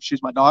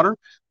 she's my daughter,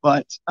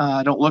 but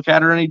I don't look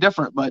at her any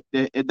different. But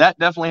that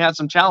definitely had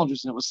some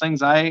challenges, and it was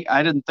things I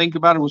didn't think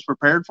about or was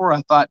prepared for.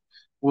 I thought,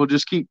 I'll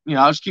just keep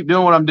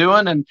doing what I'm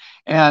doing.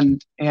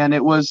 And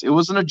it was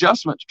an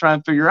adjustment to try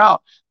and figure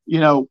out,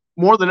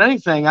 more than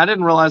anything, I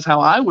didn't realize how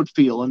I would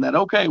feel. And that,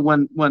 okay,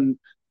 when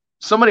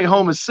somebody at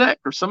home is sick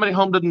or somebody at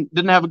home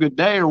didn't have a good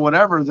day or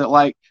whatever, that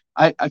like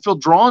I feel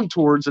drawn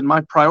towards, and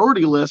my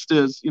priority list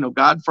is,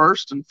 God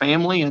first and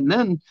family, and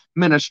then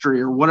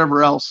ministry or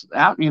whatever else,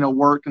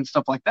 work and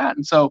stuff like that.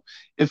 And so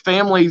if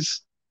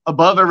family's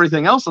above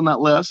everything else on that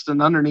list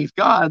and underneath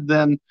God,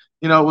 then,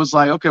 it was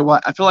like, okay, well,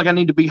 I feel like I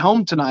need to be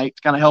home tonight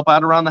to kind of help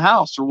out around the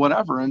house or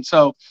whatever. And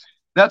so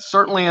that's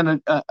certainly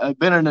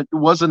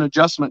was an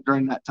adjustment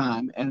during that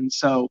time. And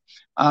so,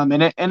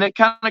 and it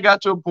kind of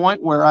got to a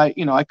point where I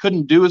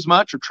couldn't do as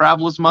much or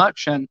travel as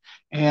much. And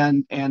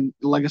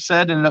like I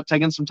said, ended up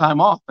taking some time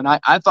off, and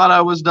I thought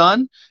I was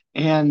done,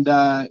 and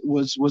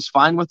was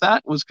fine with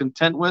that, was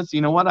content with,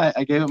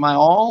 I gave it my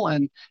all.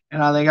 And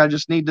I think I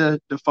just need to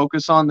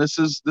focus on, this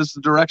is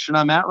the direction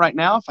I'm at right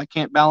now. If I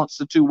can't balance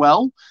the two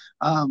well,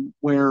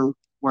 where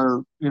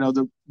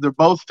they're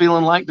both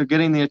feeling like they're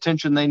getting the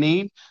attention they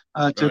need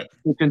to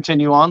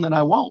continue on, then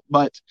I won't.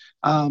 But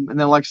and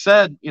then, like I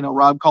said,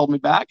 Rob called me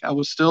back. I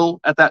was still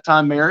at that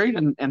time married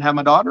and had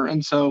my daughter,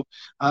 and so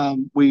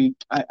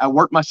I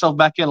worked myself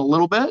back in a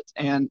little bit,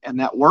 and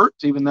that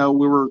worked, even though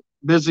we were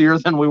busier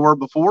than we were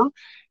before,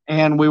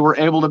 and we were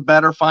able to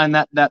better find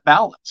that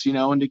balance,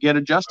 and to get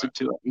adjusted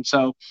to it. And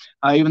so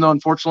even though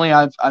unfortunately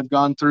I've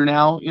gone through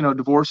now,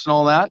 divorce and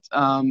all that,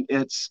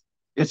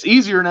 it's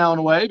easier now in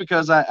a way,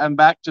 because I'm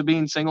back to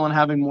being single and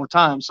having more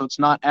time. So it's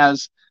not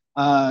as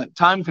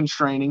time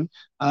constraining.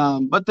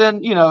 But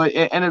then,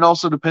 and it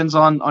also depends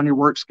on your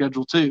work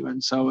schedule too.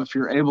 And so if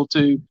you're able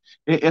to,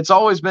 it's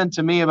always been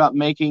to me about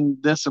making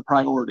this a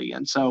priority.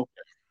 And so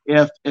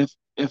if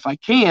I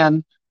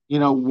can,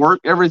 work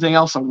everything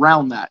else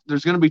around that.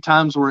 There's going to be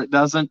times where it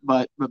doesn't,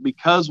 but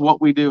because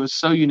what we do is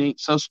so unique,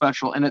 so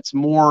special, and it's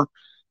more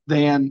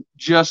than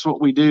just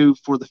what we do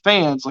for the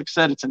fans. Like I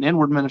said, it's an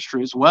inward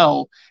ministry as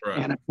well,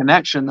 and a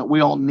connection that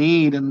we all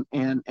need, and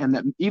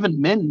that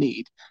even men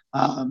need.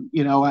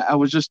 I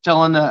was just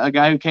telling a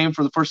guy who came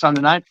for the first time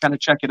tonight to kind of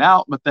check it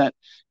out, but that,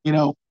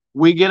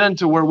 we get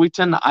into where we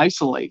tend to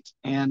isolate,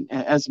 and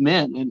as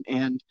men,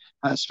 and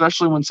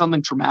especially when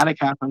something traumatic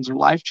happens or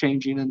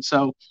life-changing. And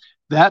so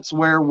that's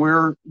where we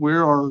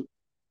are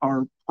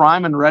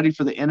prime and ready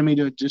for the enemy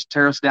to just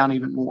tear us down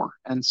even more.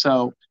 And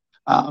so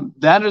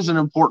that is an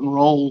important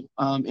role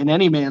in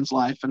any man's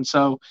life. And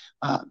so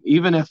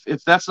even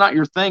if that's not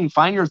your thing,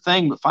 find your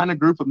thing, but find a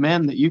group of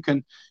men that you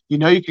can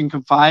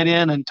confide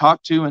in and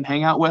talk to and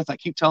hang out with. I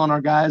keep telling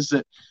our guys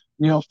that,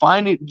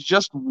 find it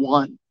just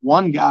one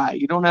guy.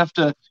 You don't have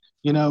to,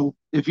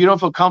 if you don't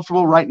feel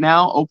comfortable right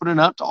now opening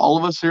up to all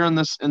of us here in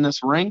this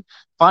ring,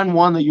 find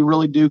one that you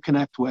really do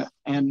connect with,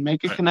 and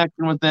make a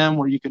connection with them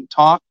where you can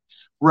talk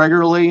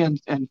regularly and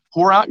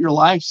pour out your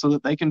life so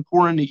that they can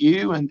pour into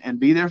you and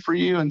be there for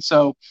you. And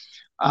so,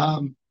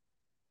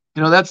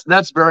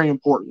 that's very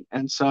important.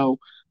 And so,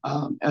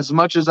 as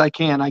much as I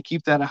can, I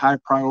keep that a high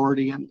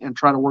priority and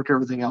try to work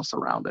everything else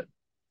around it.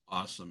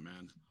 Awesome,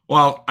 man.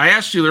 Well, I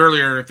asked you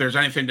earlier if there's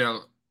anything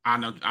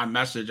on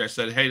message. I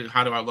said, hey,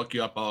 how do I look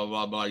you up? Blah,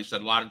 blah, blah. You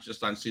said a lot of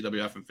just on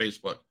CWF and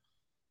Facebook.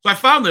 So I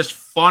found this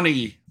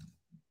funny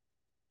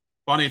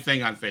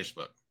thing on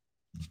Facebook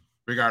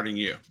regarding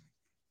you.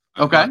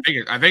 Okay.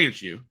 I think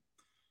it's you.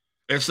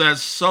 It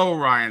says, so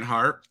Ryan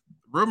Hart,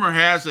 rumor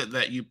has it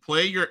that you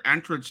play your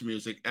entrance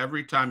music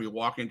every time you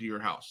walk into your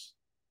house.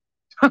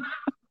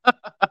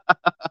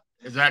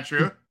 Is that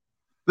true?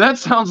 That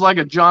sounds like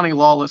a Johnny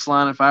Lawless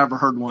line if I ever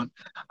heard one.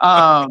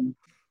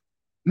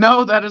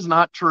 No, that is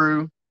not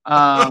true.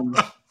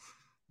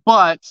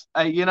 But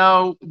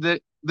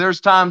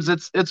there's times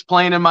it's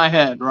playing in my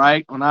head,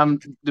 right? When I'm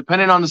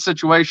depending on the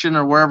situation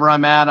or wherever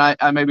I'm at,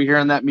 I may be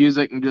hearing that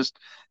music and just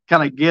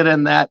kind of get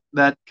in that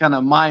kind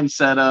of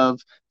mindset of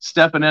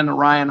stepping into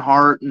Ryan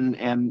Hart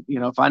and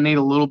if I need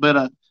a little bit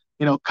of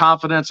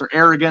confidence or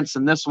arrogance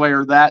in this way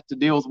or that to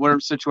deal with whatever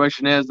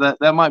situation is,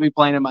 that might be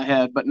playing in my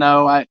head. But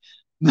no, I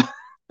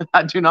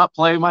I do not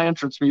play my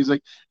entrance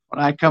music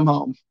when I come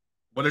home.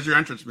 What is your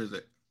entrance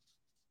music?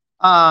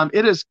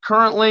 It is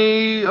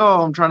currently,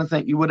 I'm trying to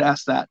think. You would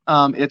ask that.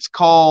 It's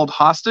called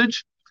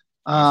Hostage.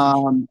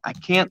 I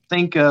can't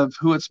think of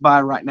who it's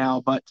by right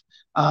now, but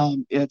I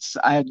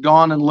had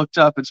gone and looked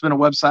up. It's been a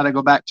website I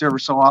go back to every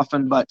so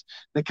often, but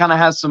it kind of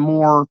has some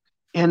more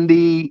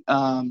indie,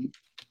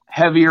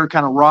 heavier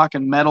kind of rock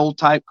and metal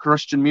type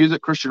Christian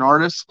music, Christian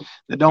artists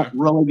that don't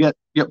really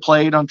get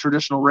played on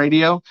traditional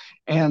radio.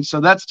 And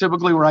so that's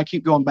typically where I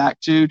keep going back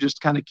to,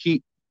 just kind of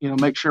keep,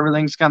 make sure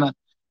everything's kind of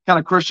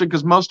Christian,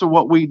 because most of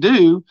what we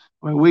do,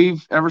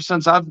 we've ever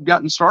since I've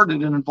gotten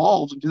started and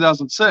involved in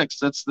 2006,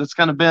 that's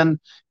kind of been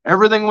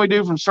everything we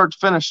do from start to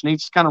finish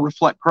needs to kind of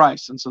reflect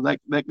Christ, and so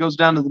that goes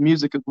down to the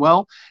music as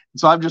well. And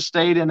so I've just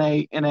stayed in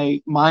a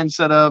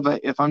mindset of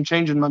if I'm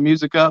changing my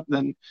music up,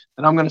 then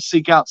I'm going to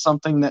seek out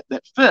something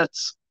that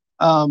fits,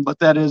 but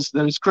that is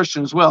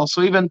Christian as well.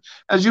 So even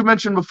as you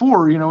mentioned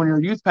before, when you're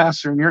a youth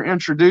pastor and you're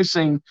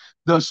introducing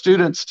those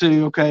students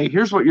to, okay,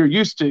 here's what you're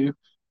used to,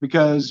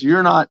 because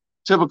you're not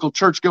typical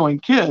church-going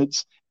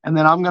kids, and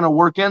then I'm going to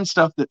work in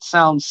stuff that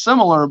sounds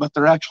similar, but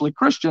they're actually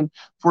Christian.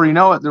 Before you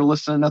know it, they're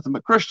listening to nothing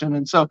but Christian.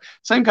 And so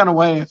same kind of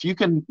way, if you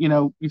can,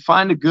 you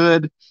find a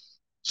good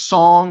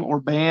song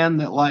or band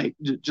that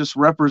just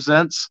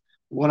represents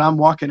what I'm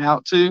walking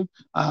out to,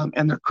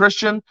 and they're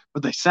Christian,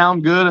 but they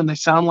sound good and they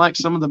sound like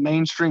some of the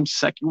mainstream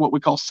what we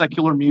call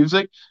secular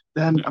music,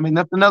 then,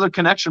 that's another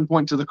connection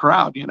point to the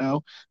crowd.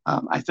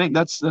 I think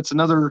that's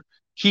another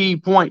key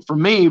point for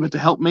me, but to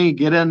help me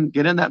get in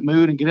that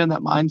mood and get in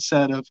that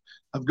mindset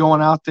of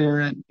going out there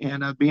and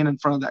being in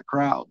front of that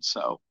crowd.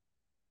 So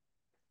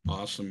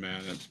awesome,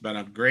 man. It's been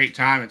a great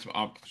time. It's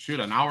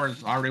an hour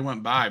already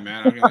went by,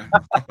 man.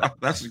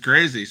 That's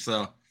crazy.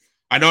 So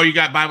I know you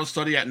got Bible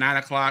study at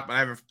 9:00, but I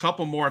have a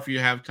couple more if you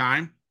have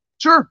time.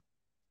 Sure.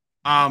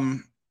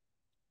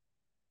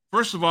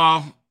 First of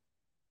all,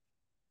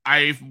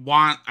 I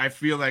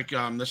feel like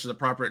this is the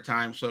appropriate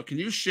time. So can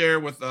you share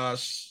with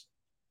us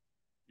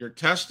your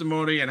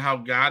testimony and how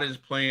God is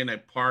playing a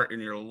part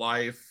in your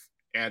life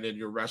and in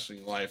your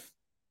wrestling life?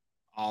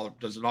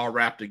 Does it all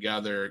wrap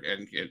together?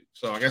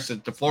 So I guess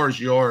the floor is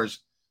yours.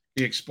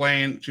 Can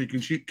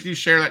you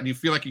share that? Do you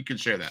feel like you can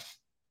share that?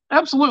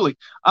 Absolutely.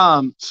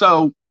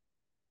 So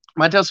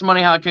my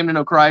testimony, how I came to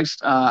know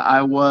Christ,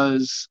 I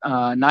was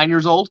 9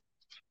 years old.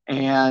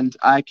 And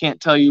I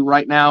can't tell you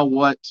right now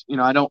what,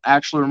 I don't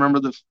actually remember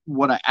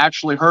what I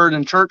actually heard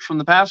in church from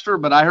the pastor,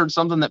 but I heard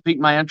something that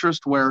piqued my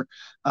interest where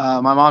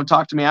my mom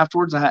talked to me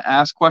afterwards. I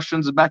asked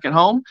questions back at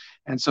home.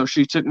 And so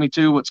she took me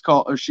to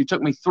she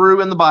took me through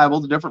in the Bible,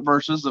 the different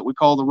verses that we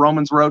call the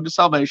Romans road to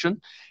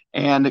salvation,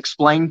 and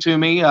explained to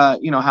me,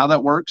 how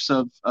that works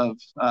of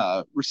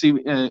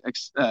receiving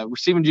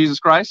Jesus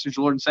Christ as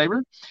your Lord and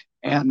Savior.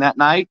 And that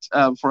night,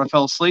 before I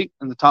fell asleep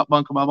in the top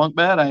bunk of my bunk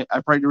bed,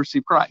 I prayed to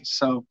receive Christ.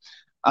 So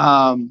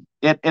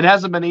it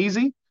hasn't been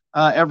easy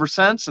ever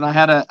since, and I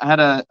had a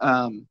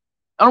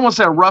I don't want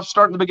to say a rough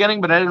start in the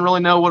beginning, but I didn't really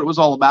know what it was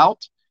all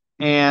about,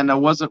 and I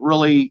wasn't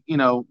really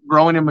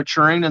growing and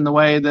maturing in the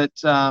way that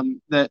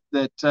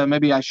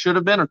maybe I should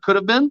have been or could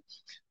have been.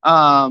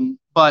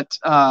 But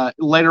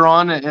later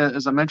on,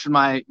 as I mentioned,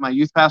 my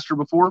youth pastor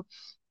before,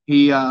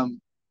 he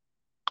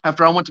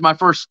after I went to my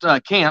first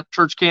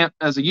church camp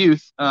as a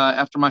youth,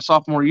 after my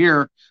sophomore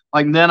year,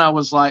 then I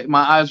was my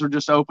eyes were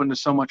just open to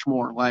so much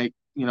more,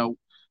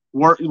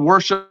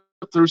 worship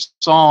through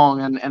song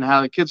and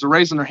how the kids are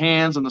raising their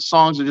hands and the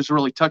songs that just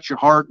really touch your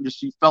heart, and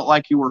just you felt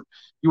like you were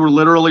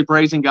literally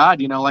praising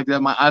God, like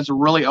that. My eyes were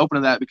really open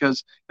to that,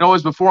 because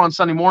always before on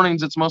Sunday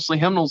mornings it's mostly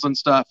hymnals and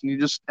stuff, and you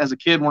just as a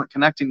kid weren't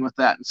connecting with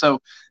that. And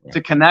so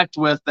to connect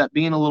with that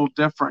being a little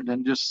different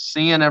and just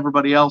seeing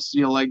everybody else,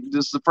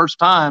 this is the first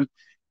time,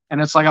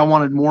 and it's I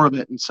wanted more of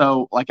it. And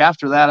so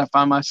after that, I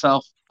found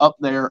myself up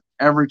there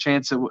every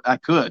chance I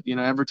could.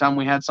 Every time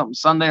we had something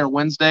Sunday or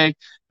Wednesday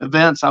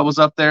events, I was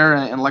up there.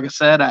 And like I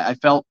said, I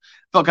felt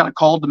kind of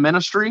called to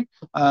ministry,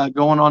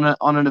 going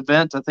on an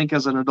event, I think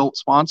as an adult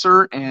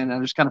sponsor. And I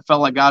just kind of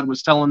felt like God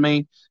was telling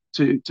me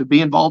to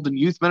be involved in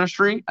youth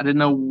ministry. I didn't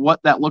know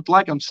what that looked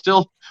like. I'm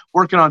still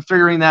working on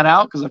figuring that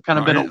out, because I've kind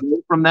of been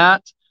away from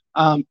that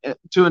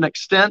to an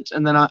extent.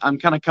 And then I'm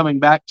kind of coming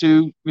back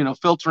to,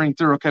 filtering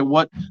through, okay,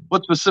 what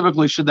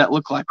specifically should that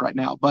look like right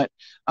now? But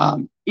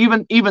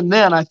even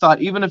then I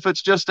thought, even if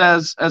it's just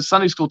as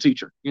Sunday school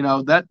teacher,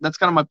 that's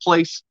kind of my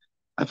place.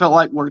 I felt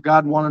like where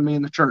God wanted me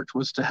in the church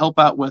was to help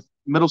out with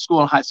middle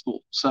school and high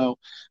school. So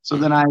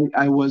then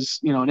I was,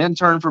 an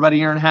intern for about a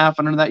year and a half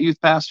under that youth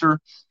pastor.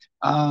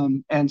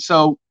 And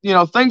so,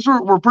 things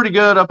were pretty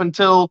good up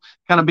until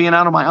kind of being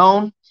out on my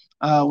own.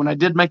 When I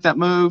did make that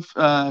move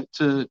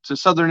to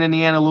Southern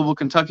Indiana, Louisville,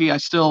 Kentucky, I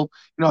still,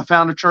 I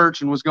found a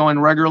church and was going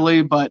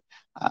regularly, but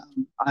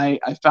I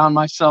found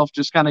myself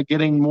just kind of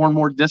getting more and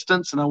more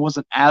distance, and I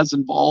wasn't as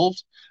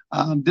involved.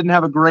 Didn't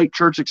have a great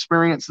church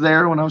experience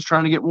there when I was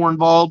trying to get more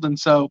involved. And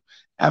so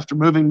after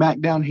moving back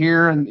down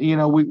here, and,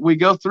 we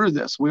go through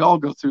this, we all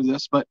go through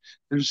this, but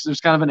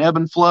there's kind of an ebb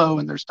and flow,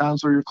 and there's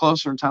times where you're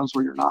closer and times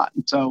where you're not.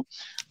 And so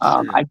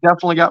I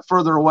definitely got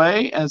further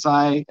away as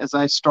I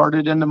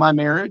started into my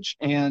marriage,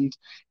 and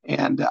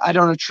I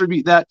don't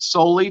attribute that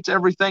solely to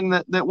everything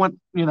that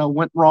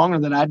went wrong or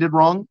that I did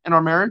wrong in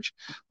our marriage,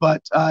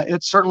 but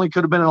it certainly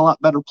could have been in a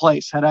lot better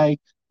place had I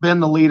been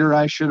the leader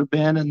I should have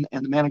been, and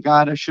the man of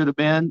God I should have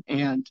been,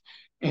 and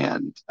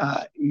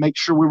make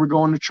sure we were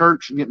going to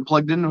church and getting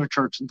plugged into a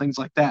church and things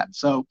like that.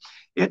 So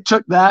it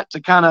took that to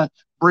kind of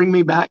bring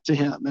me back to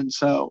him. And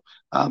so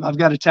I've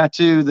got a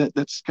tattoo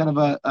that's kind of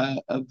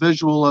a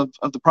visual of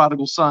the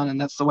prodigal son.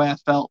 And that's the way I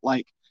felt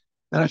like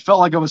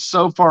I was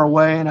so far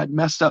away and I'd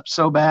messed up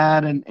so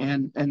bad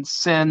and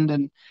sinned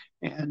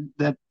and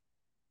that,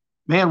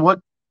 man, what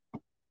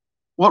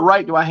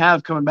right do I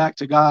have coming back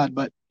to God?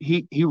 But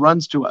he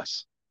runs to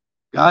us.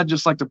 God,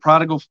 just like the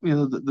prodigal,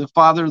 the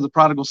father of the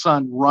prodigal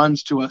son,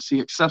 runs to us.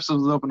 He accepts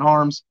us with open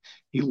arms.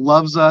 He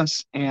loves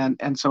us. And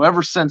so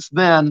ever since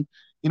then,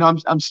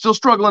 I'm still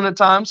struggling at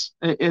times.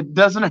 It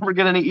doesn't ever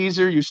get any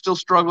easier. You still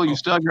struggle. You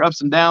still have your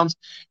ups and downs.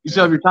 You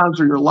still have your times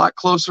where you're a lot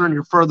closer and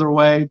you're further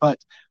away. But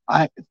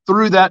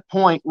through that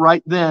point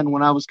right then,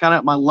 when I was kind of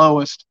at my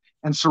lowest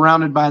and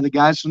surrounded by the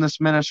guys from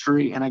this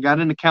ministry, and I got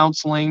into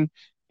counseling,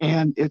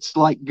 and it's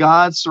like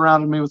God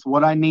surrounded me with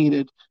what I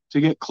needed to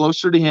get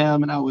closer to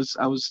him. And I was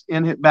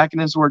back in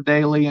his word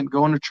daily and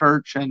going to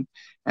church and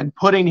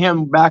putting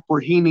him back where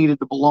he needed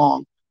to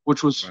belong,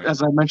 which was, right,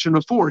 as I mentioned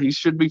before, he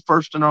should be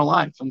first in our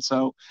life. And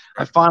so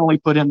I finally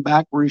put him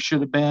back where he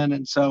should have been.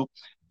 And so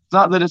it's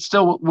not that it's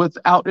still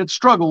without its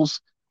struggles,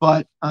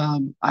 but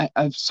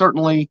I've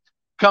certainly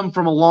come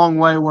from a long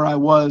way where I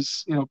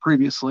was,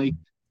 previously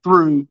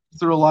through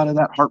a lot of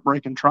that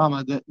heartbreak and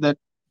trauma that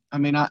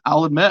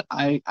I'll admit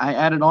I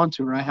added on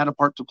to, or I had a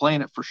part to play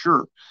in it for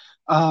sure.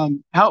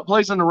 How it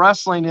plays into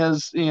wrestling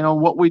is,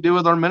 what we do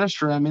with our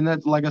ministry.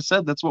 That, like I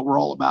said, that's what we're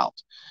all about.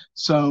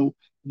 So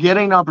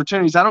getting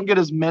opportunities, I don't get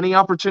as many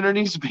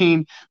opportunities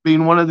being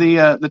one of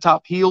the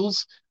top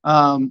heels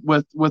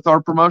with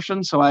our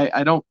promotion.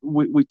 So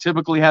we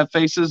typically have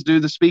faces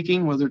do the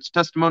speaking, whether it's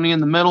testimony in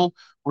the middle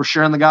or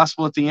sharing the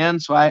gospel at the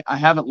end. So I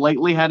haven't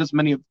lately had as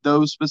many of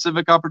those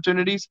specific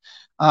opportunities.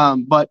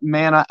 But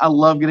man, I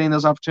love getting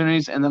those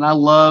opportunities. And then I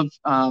love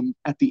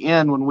at the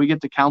end when we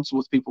get to counsel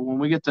with people, when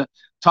we get to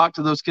talk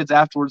to those kids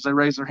afterwards, they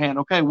raise their hand.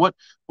 Okay, what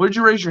did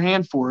you raise your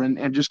hand for?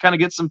 And just kind of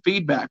get some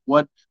feedback.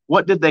 What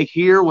did they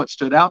hear? What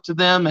stood out to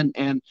them?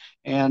 And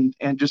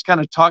just kind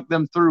of talk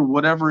them through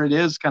whatever it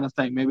is kind of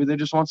thing. Maybe they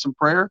just want some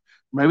prayer.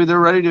 Maybe they're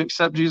ready to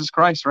accept Jesus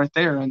Christ right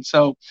there. And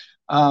so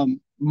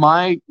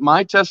my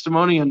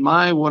testimony and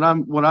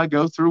what I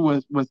go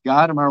through with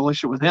God and my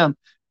relationship with him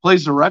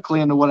plays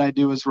directly into what I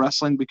do as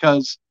wrestling,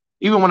 because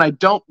even when I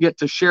don't get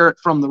to share it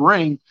from the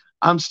ring,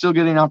 I'm still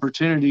getting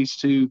opportunities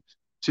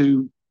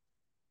to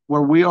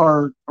where we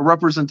are a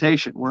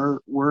representation,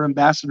 we're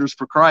ambassadors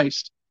for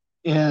Christ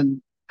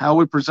in how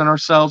we present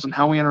ourselves and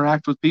how we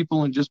interact with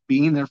people and just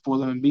being there for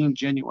them and being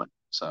genuine.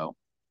 So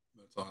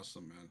that's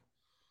awesome,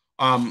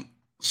 man.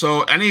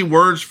 So any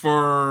words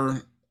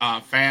for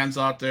fans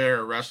out there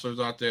or wrestlers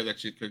out there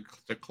that you could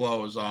to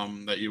close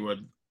that you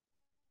would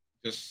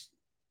just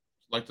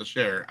like to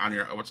share on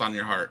what's on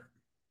your heart?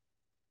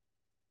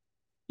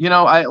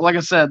 Like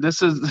I said,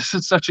 this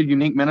is such a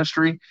unique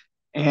ministry,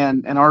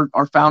 and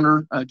our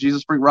founder,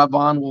 Jesus Freak Rob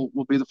Vaughn,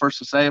 will be the first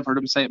to say. I've heard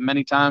him say it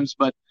many times,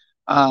 but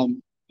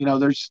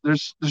there's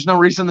no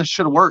reason this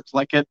should have worked.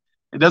 Like it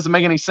doesn't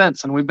make any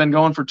sense. And we've been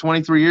going for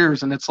 23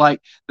 years, and it's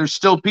like there's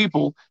still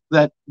people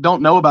that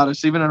don't know about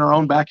us, even in our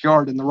own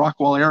backyard in the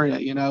Rockwall area,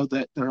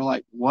 that they're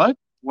like, what,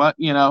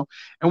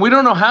 and we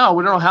don't know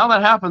how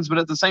that happens. But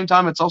at the same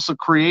time, it's also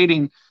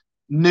creating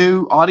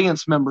new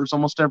audience members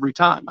almost every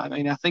time.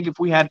 I think if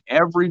we had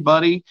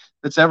everybody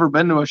that's ever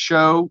been to a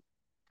show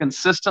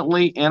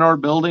consistently in our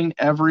building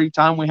every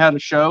time we had a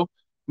show,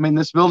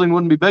 this building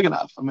wouldn't be big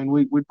enough.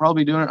 We'd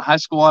probably be doing it at high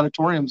school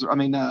auditoriums,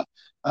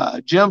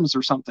 gyms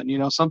or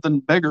something, something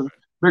bigger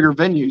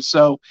venues.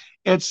 So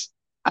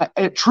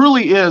it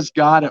truly is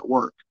God at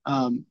work.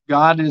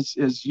 God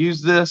is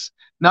used this,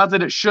 not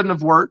that it shouldn't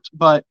have worked,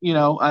 but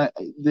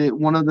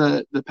one of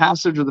the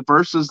passage or the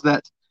verses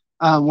that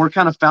we're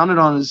kind of founded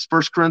on is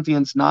 1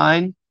 Corinthians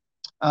 9,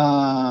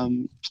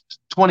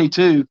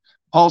 22.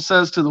 Paul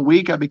says, to the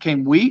weak, I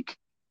became weak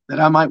that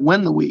I might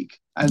win the weak.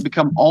 I have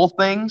become all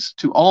things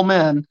to all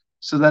men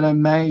so that I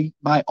may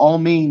by all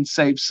means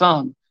save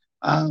some.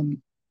 As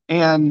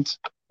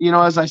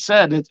I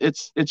said,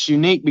 it's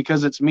unique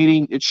because it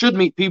should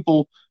meet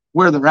people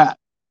where they're at.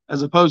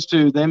 as opposed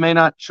to they may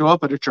not show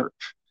up at a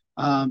church.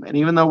 And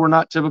even though we're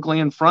not typically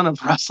in front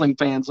of wrestling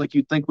fans like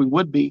you'd think we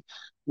would be,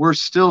 we're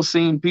still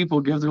seeing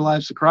people give their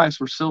lives to Christ.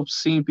 We're still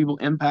seeing people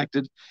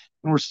impacted,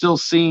 and we're still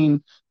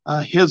seeing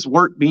his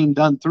work being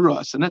done through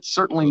us. And it's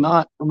certainly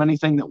not from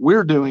anything that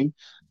we're doing,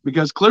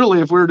 because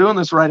clearly if we were doing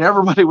this right,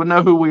 everybody would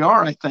know who we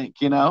are, I think,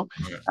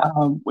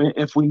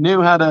 if we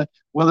knew how to,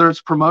 whether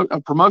it's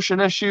a promotion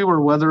issue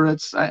or whether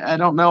it's, I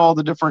don't know all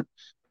the different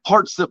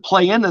parts that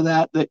play into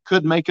that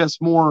could make us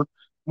more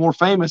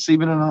famous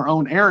even in our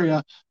own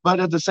area. But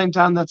at the same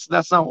time, that's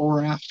not what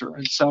we're after.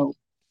 And so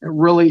it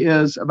really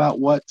is about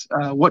what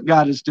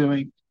God is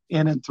doing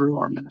in and through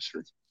our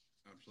ministry.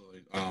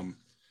 Absolutely.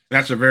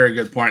 That's a very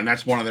good point. And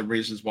that's one of the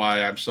reasons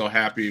why I'm so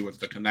happy with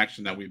the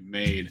connection that we've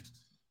made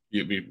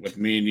with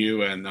me and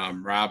you and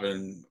Rob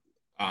and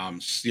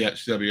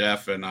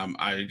CWF. And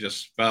I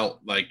just felt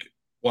like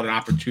what an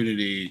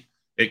opportunity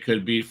it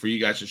could be for you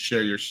guys to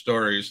share your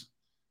stories.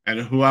 And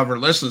whoever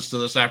listens to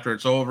this after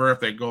it's over, if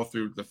they go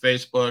through the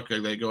Facebook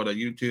or they go to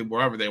YouTube,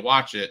 wherever they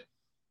watch it,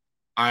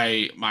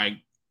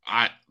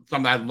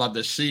 something I'd love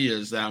to see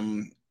is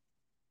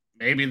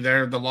maybe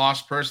they're the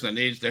lost person that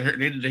needed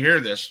to hear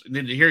this,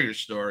 needed to hear your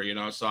story,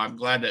 So I'm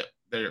glad that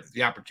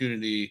the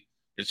opportunity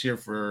is here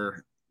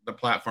the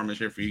platform is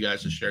here for you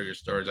guys to share your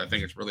stories. I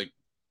think it's really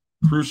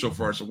crucial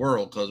for us, the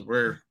world, because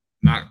we're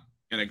not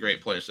in a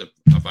great place,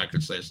 if I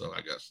could say so,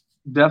 I guess.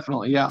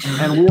 Definitely, yeah.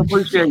 And we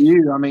appreciate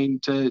you. I mean,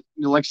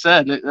 like I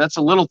said, that's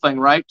a little thing,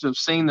 right? To have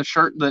seen the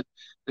shirt that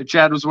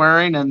Chad was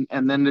wearing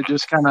and then to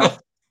just kind of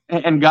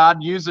and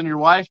God using your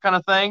wife kind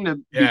of thing to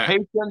be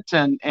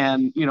patient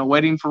and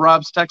waiting for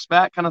Rob's text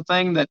back kind of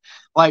thing, that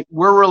like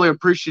we're really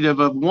appreciative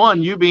of,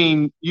 one, you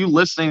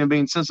listening and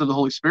being sensitive to the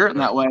Holy Spirit in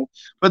that way,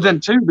 but then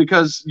two,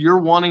 because you're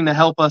wanting to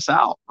help us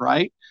out,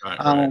 right?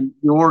 Right.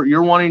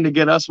 You're wanting to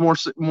get us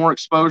more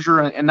exposure,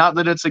 and not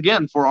that it's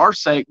again for our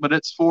sake, but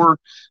it's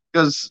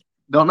because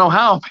don't know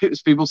how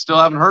people still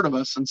haven't heard of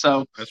us, and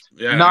so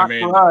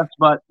for us,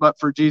 but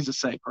for Jesus'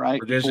 sake, right?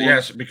 For Jesus,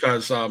 yes,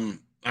 because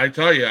I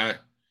tell you,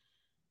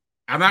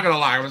 I'm not gonna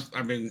lie.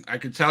 I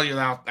could tell you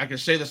now. I can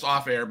say this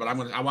off air, but I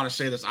want to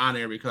say this on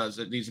air because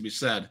it needs to be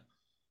said.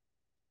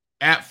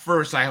 At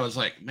first, I was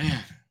like,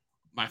 man,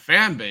 my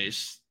fan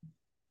base,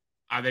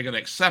 are they going to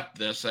accept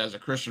this as a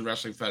Christian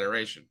Wrestling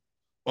Federation?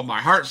 Well,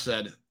 my heart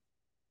said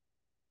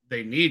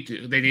they need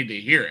to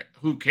hear it.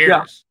 Who cares?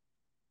 Yeah,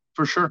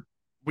 for sure.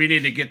 We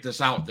need to get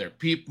this out there.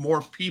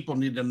 More people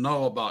need to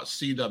know about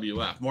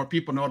CWF. More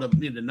people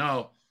need to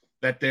know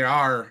that there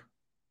are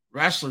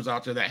wrestlers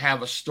out there that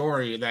have a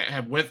story, that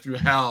have went through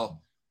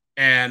hell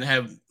and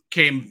have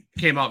came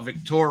out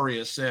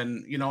victorious,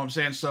 and you know what I'm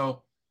saying.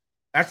 So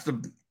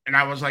and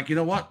I was like, you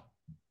know what,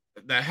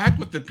 the heck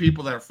with the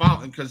people that are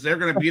following, because they're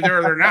going to be there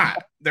or they're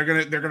not. They're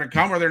gonna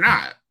come or they're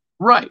not,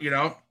 right?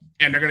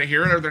 And they're going to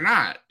hear it or they're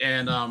not.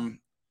 And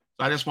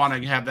I just want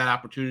to have that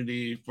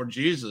opportunity for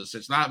Jesus.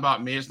 It's not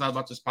about me. It's not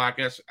about this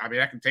podcast. I mean,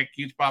 I can take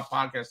Huge Pop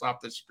podcast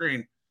off the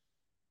screen,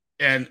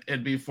 and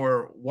it'd be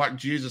for what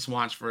Jesus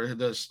wants for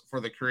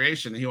the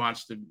creation. He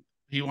wants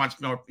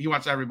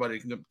everybody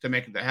to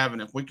make it to heaven.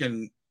 If we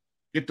can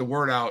get the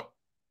word out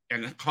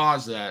and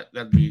cause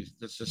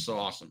that's just so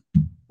awesome.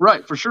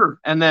 Right, for sure.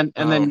 And then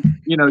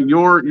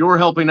you're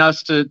helping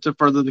us to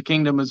further the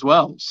kingdom as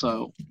well.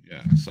 So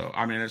yeah. So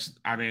I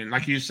mean,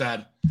 like you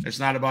said, it's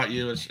not about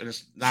you.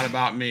 It's not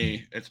about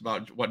me. It's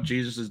about what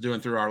Jesus is doing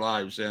through our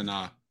lives. And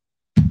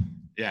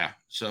yeah.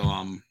 So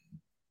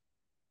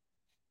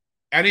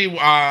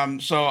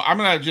so I'm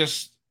gonna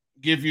just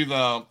give you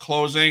the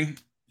closing.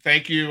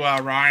 Thank you,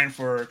 Ryan,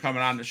 for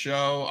coming on the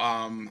show.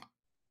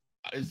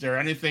 Is there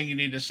anything you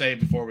need to say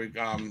before we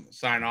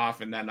sign off,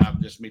 and then I'll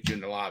just meet you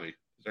in the lobby?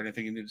 Is there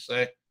anything you need to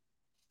say?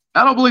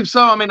 I don't believe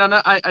so. I mean,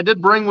 I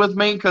did bring with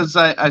me, because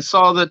I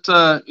saw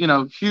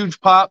that Huge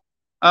Pop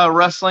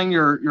Wrestling,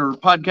 your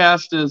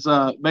podcast is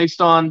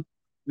based on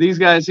these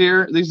guys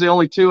here. These are the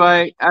only two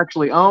I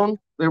actually own.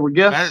 They were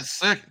gifts.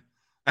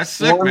 That's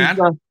sick,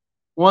 man.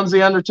 One's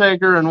The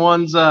Undertaker and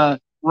one's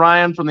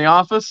Ryan from The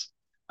Office,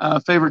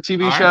 favorite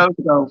TV show.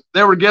 So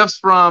they were gifts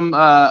from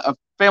a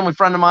family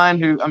friend of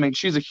mine who, I mean,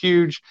 she's a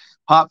huge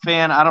Pop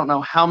fan. I don't know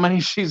how many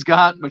she's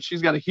got, but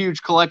she's got a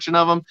huge collection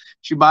of them.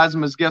 She buys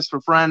them as gifts for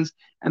friends.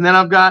 And then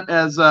I've got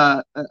as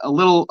a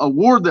little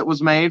award that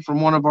was made from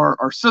one of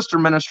our sister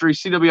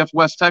ministries, CWF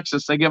West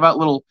Texas. They give out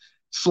little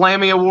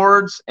Slammy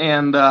awards,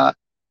 and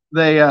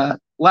they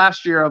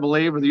last year, I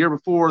believe, or the year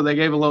before, they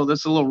gave a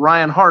little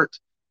Ryan Hart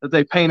that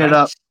they painted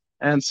up.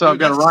 And so I've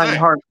got a Ryan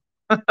Hart.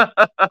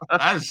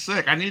 That is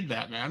sick. I need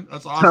that, man.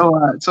 That's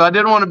awesome. So I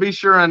did want to be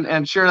sure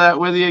and share that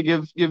with you.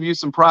 Give you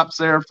some props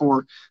there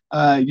for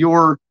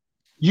your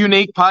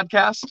unique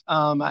podcast.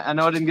 I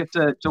know I didn't get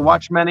to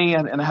watch many,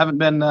 and I haven't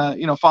been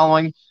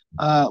following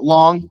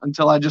long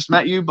until I just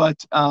met you.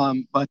 But I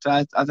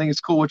think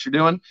it's cool what you're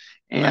doing.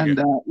 And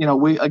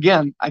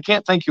I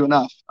can't thank you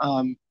enough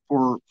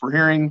for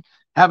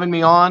having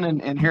me on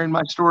and hearing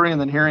my story, and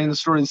then hearing the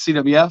story of the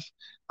CWF.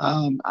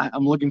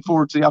 I'm looking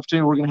forward to the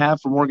opportunity we're going to have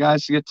for more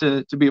guys to get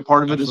to be a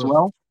part of it as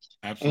well.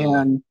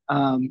 Absolutely.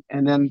 And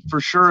then for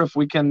sure, if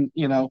we can,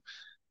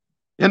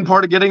 in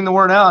part of getting the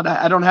word out,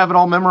 I don't have it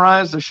all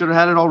memorized. I should have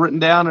had it all written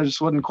down. I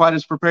just wasn't quite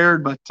as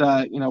prepared, but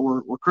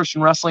we're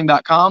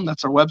christianwrestling.com.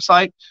 That's our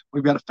website.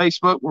 We've got a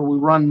Facebook where we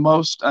run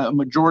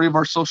majority of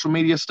our social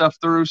media stuff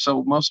through.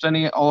 So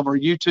all of our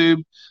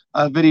YouTube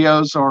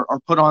videos are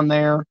put on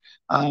there.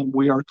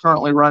 We are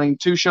currently running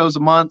 2 shows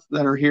a month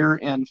that are here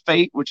in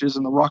Fate, which is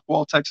in the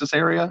Rockwall, Texas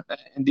area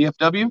in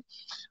DFW.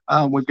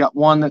 We've got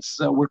one that's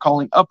we're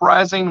calling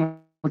Uprising,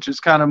 which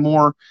is kind of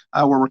more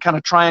where we're kind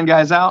of trying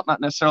guys out,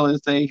 not necessarily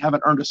that they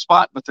haven't earned a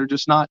spot, but they're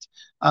just not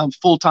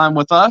full-time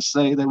with us.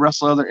 They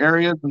wrestle other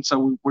areas, and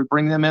so we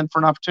bring them in for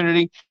an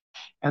opportunity.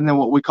 And then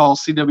what we call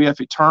CWF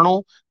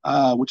Eternal,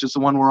 which is the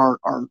one where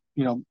our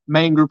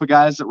main group of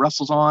guys that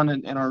wrestles on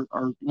and our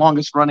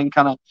longest running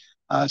kind of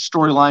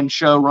storyline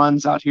show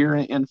runs out here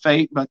in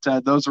Fate. But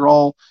those are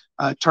all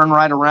turn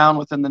right around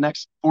within the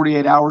next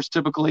 48 hours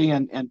typically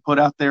and put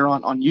out there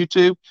on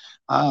YouTube.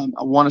 I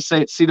want to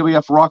say it's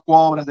CWF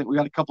Rockwall, but I think we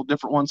got a couple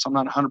different ones, so I'm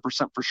not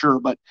 100% for sure.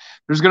 But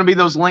there's going to be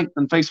those links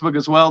on Facebook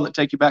as well that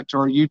take you back to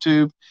our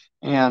YouTube,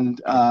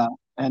 and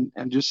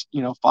just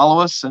follow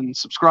us and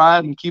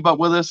subscribe and keep up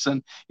with us.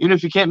 And even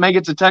if you can't make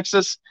it to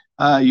Texas,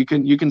 you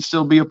can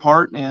still be a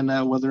part,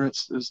 and whether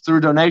it's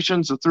through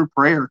donations or through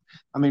prayer.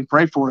 I mean,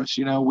 pray for us.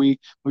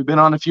 We've been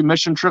on a few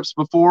mission trips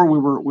before. We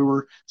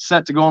were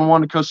set to go on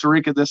one to Costa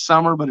Rica this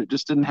summer, but it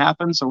just didn't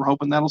happen. So we're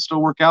hoping that'll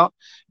still work out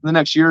in the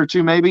next year or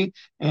two, maybe.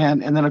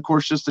 And then of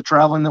course just the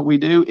traveling that we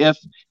do.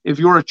 If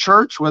you're a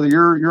church, whether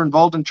you're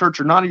involved in church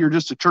or not, or you're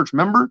just a church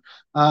member,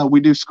 we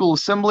do school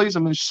assemblies. I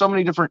mean, there's so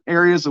many different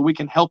areas that we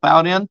can help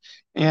out in,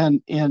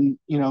 and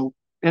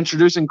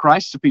introducing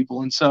Christ to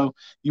people. And so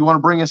you want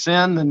to bring us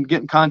in and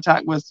get in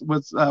contact with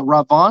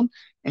Rob Vaughn,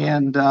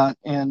 and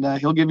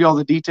he'll give you all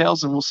the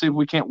details, and we'll see if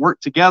we can't work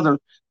together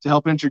to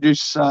help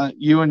introduce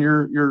you and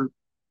your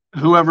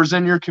whoever's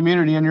in your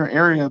community, in your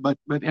area, but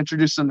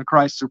introduce them to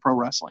Christ through pro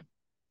wrestling.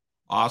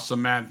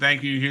 Awesome, man.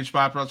 Thank you, Huge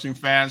Spot Wrestling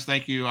fans.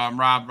 Thank you,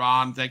 Rob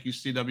Vaughn. Thank you,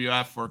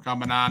 CWF, for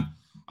coming on.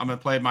 I'm going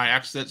to play my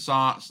exit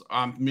songs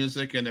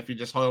music, and if you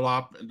just hold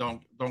up and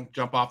don't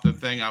jump off the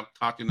thing, I'll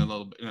talk to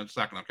you in a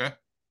second, okay?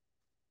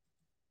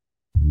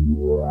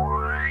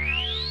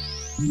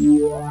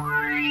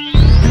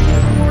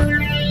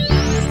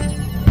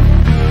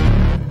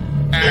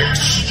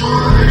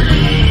 Extreme.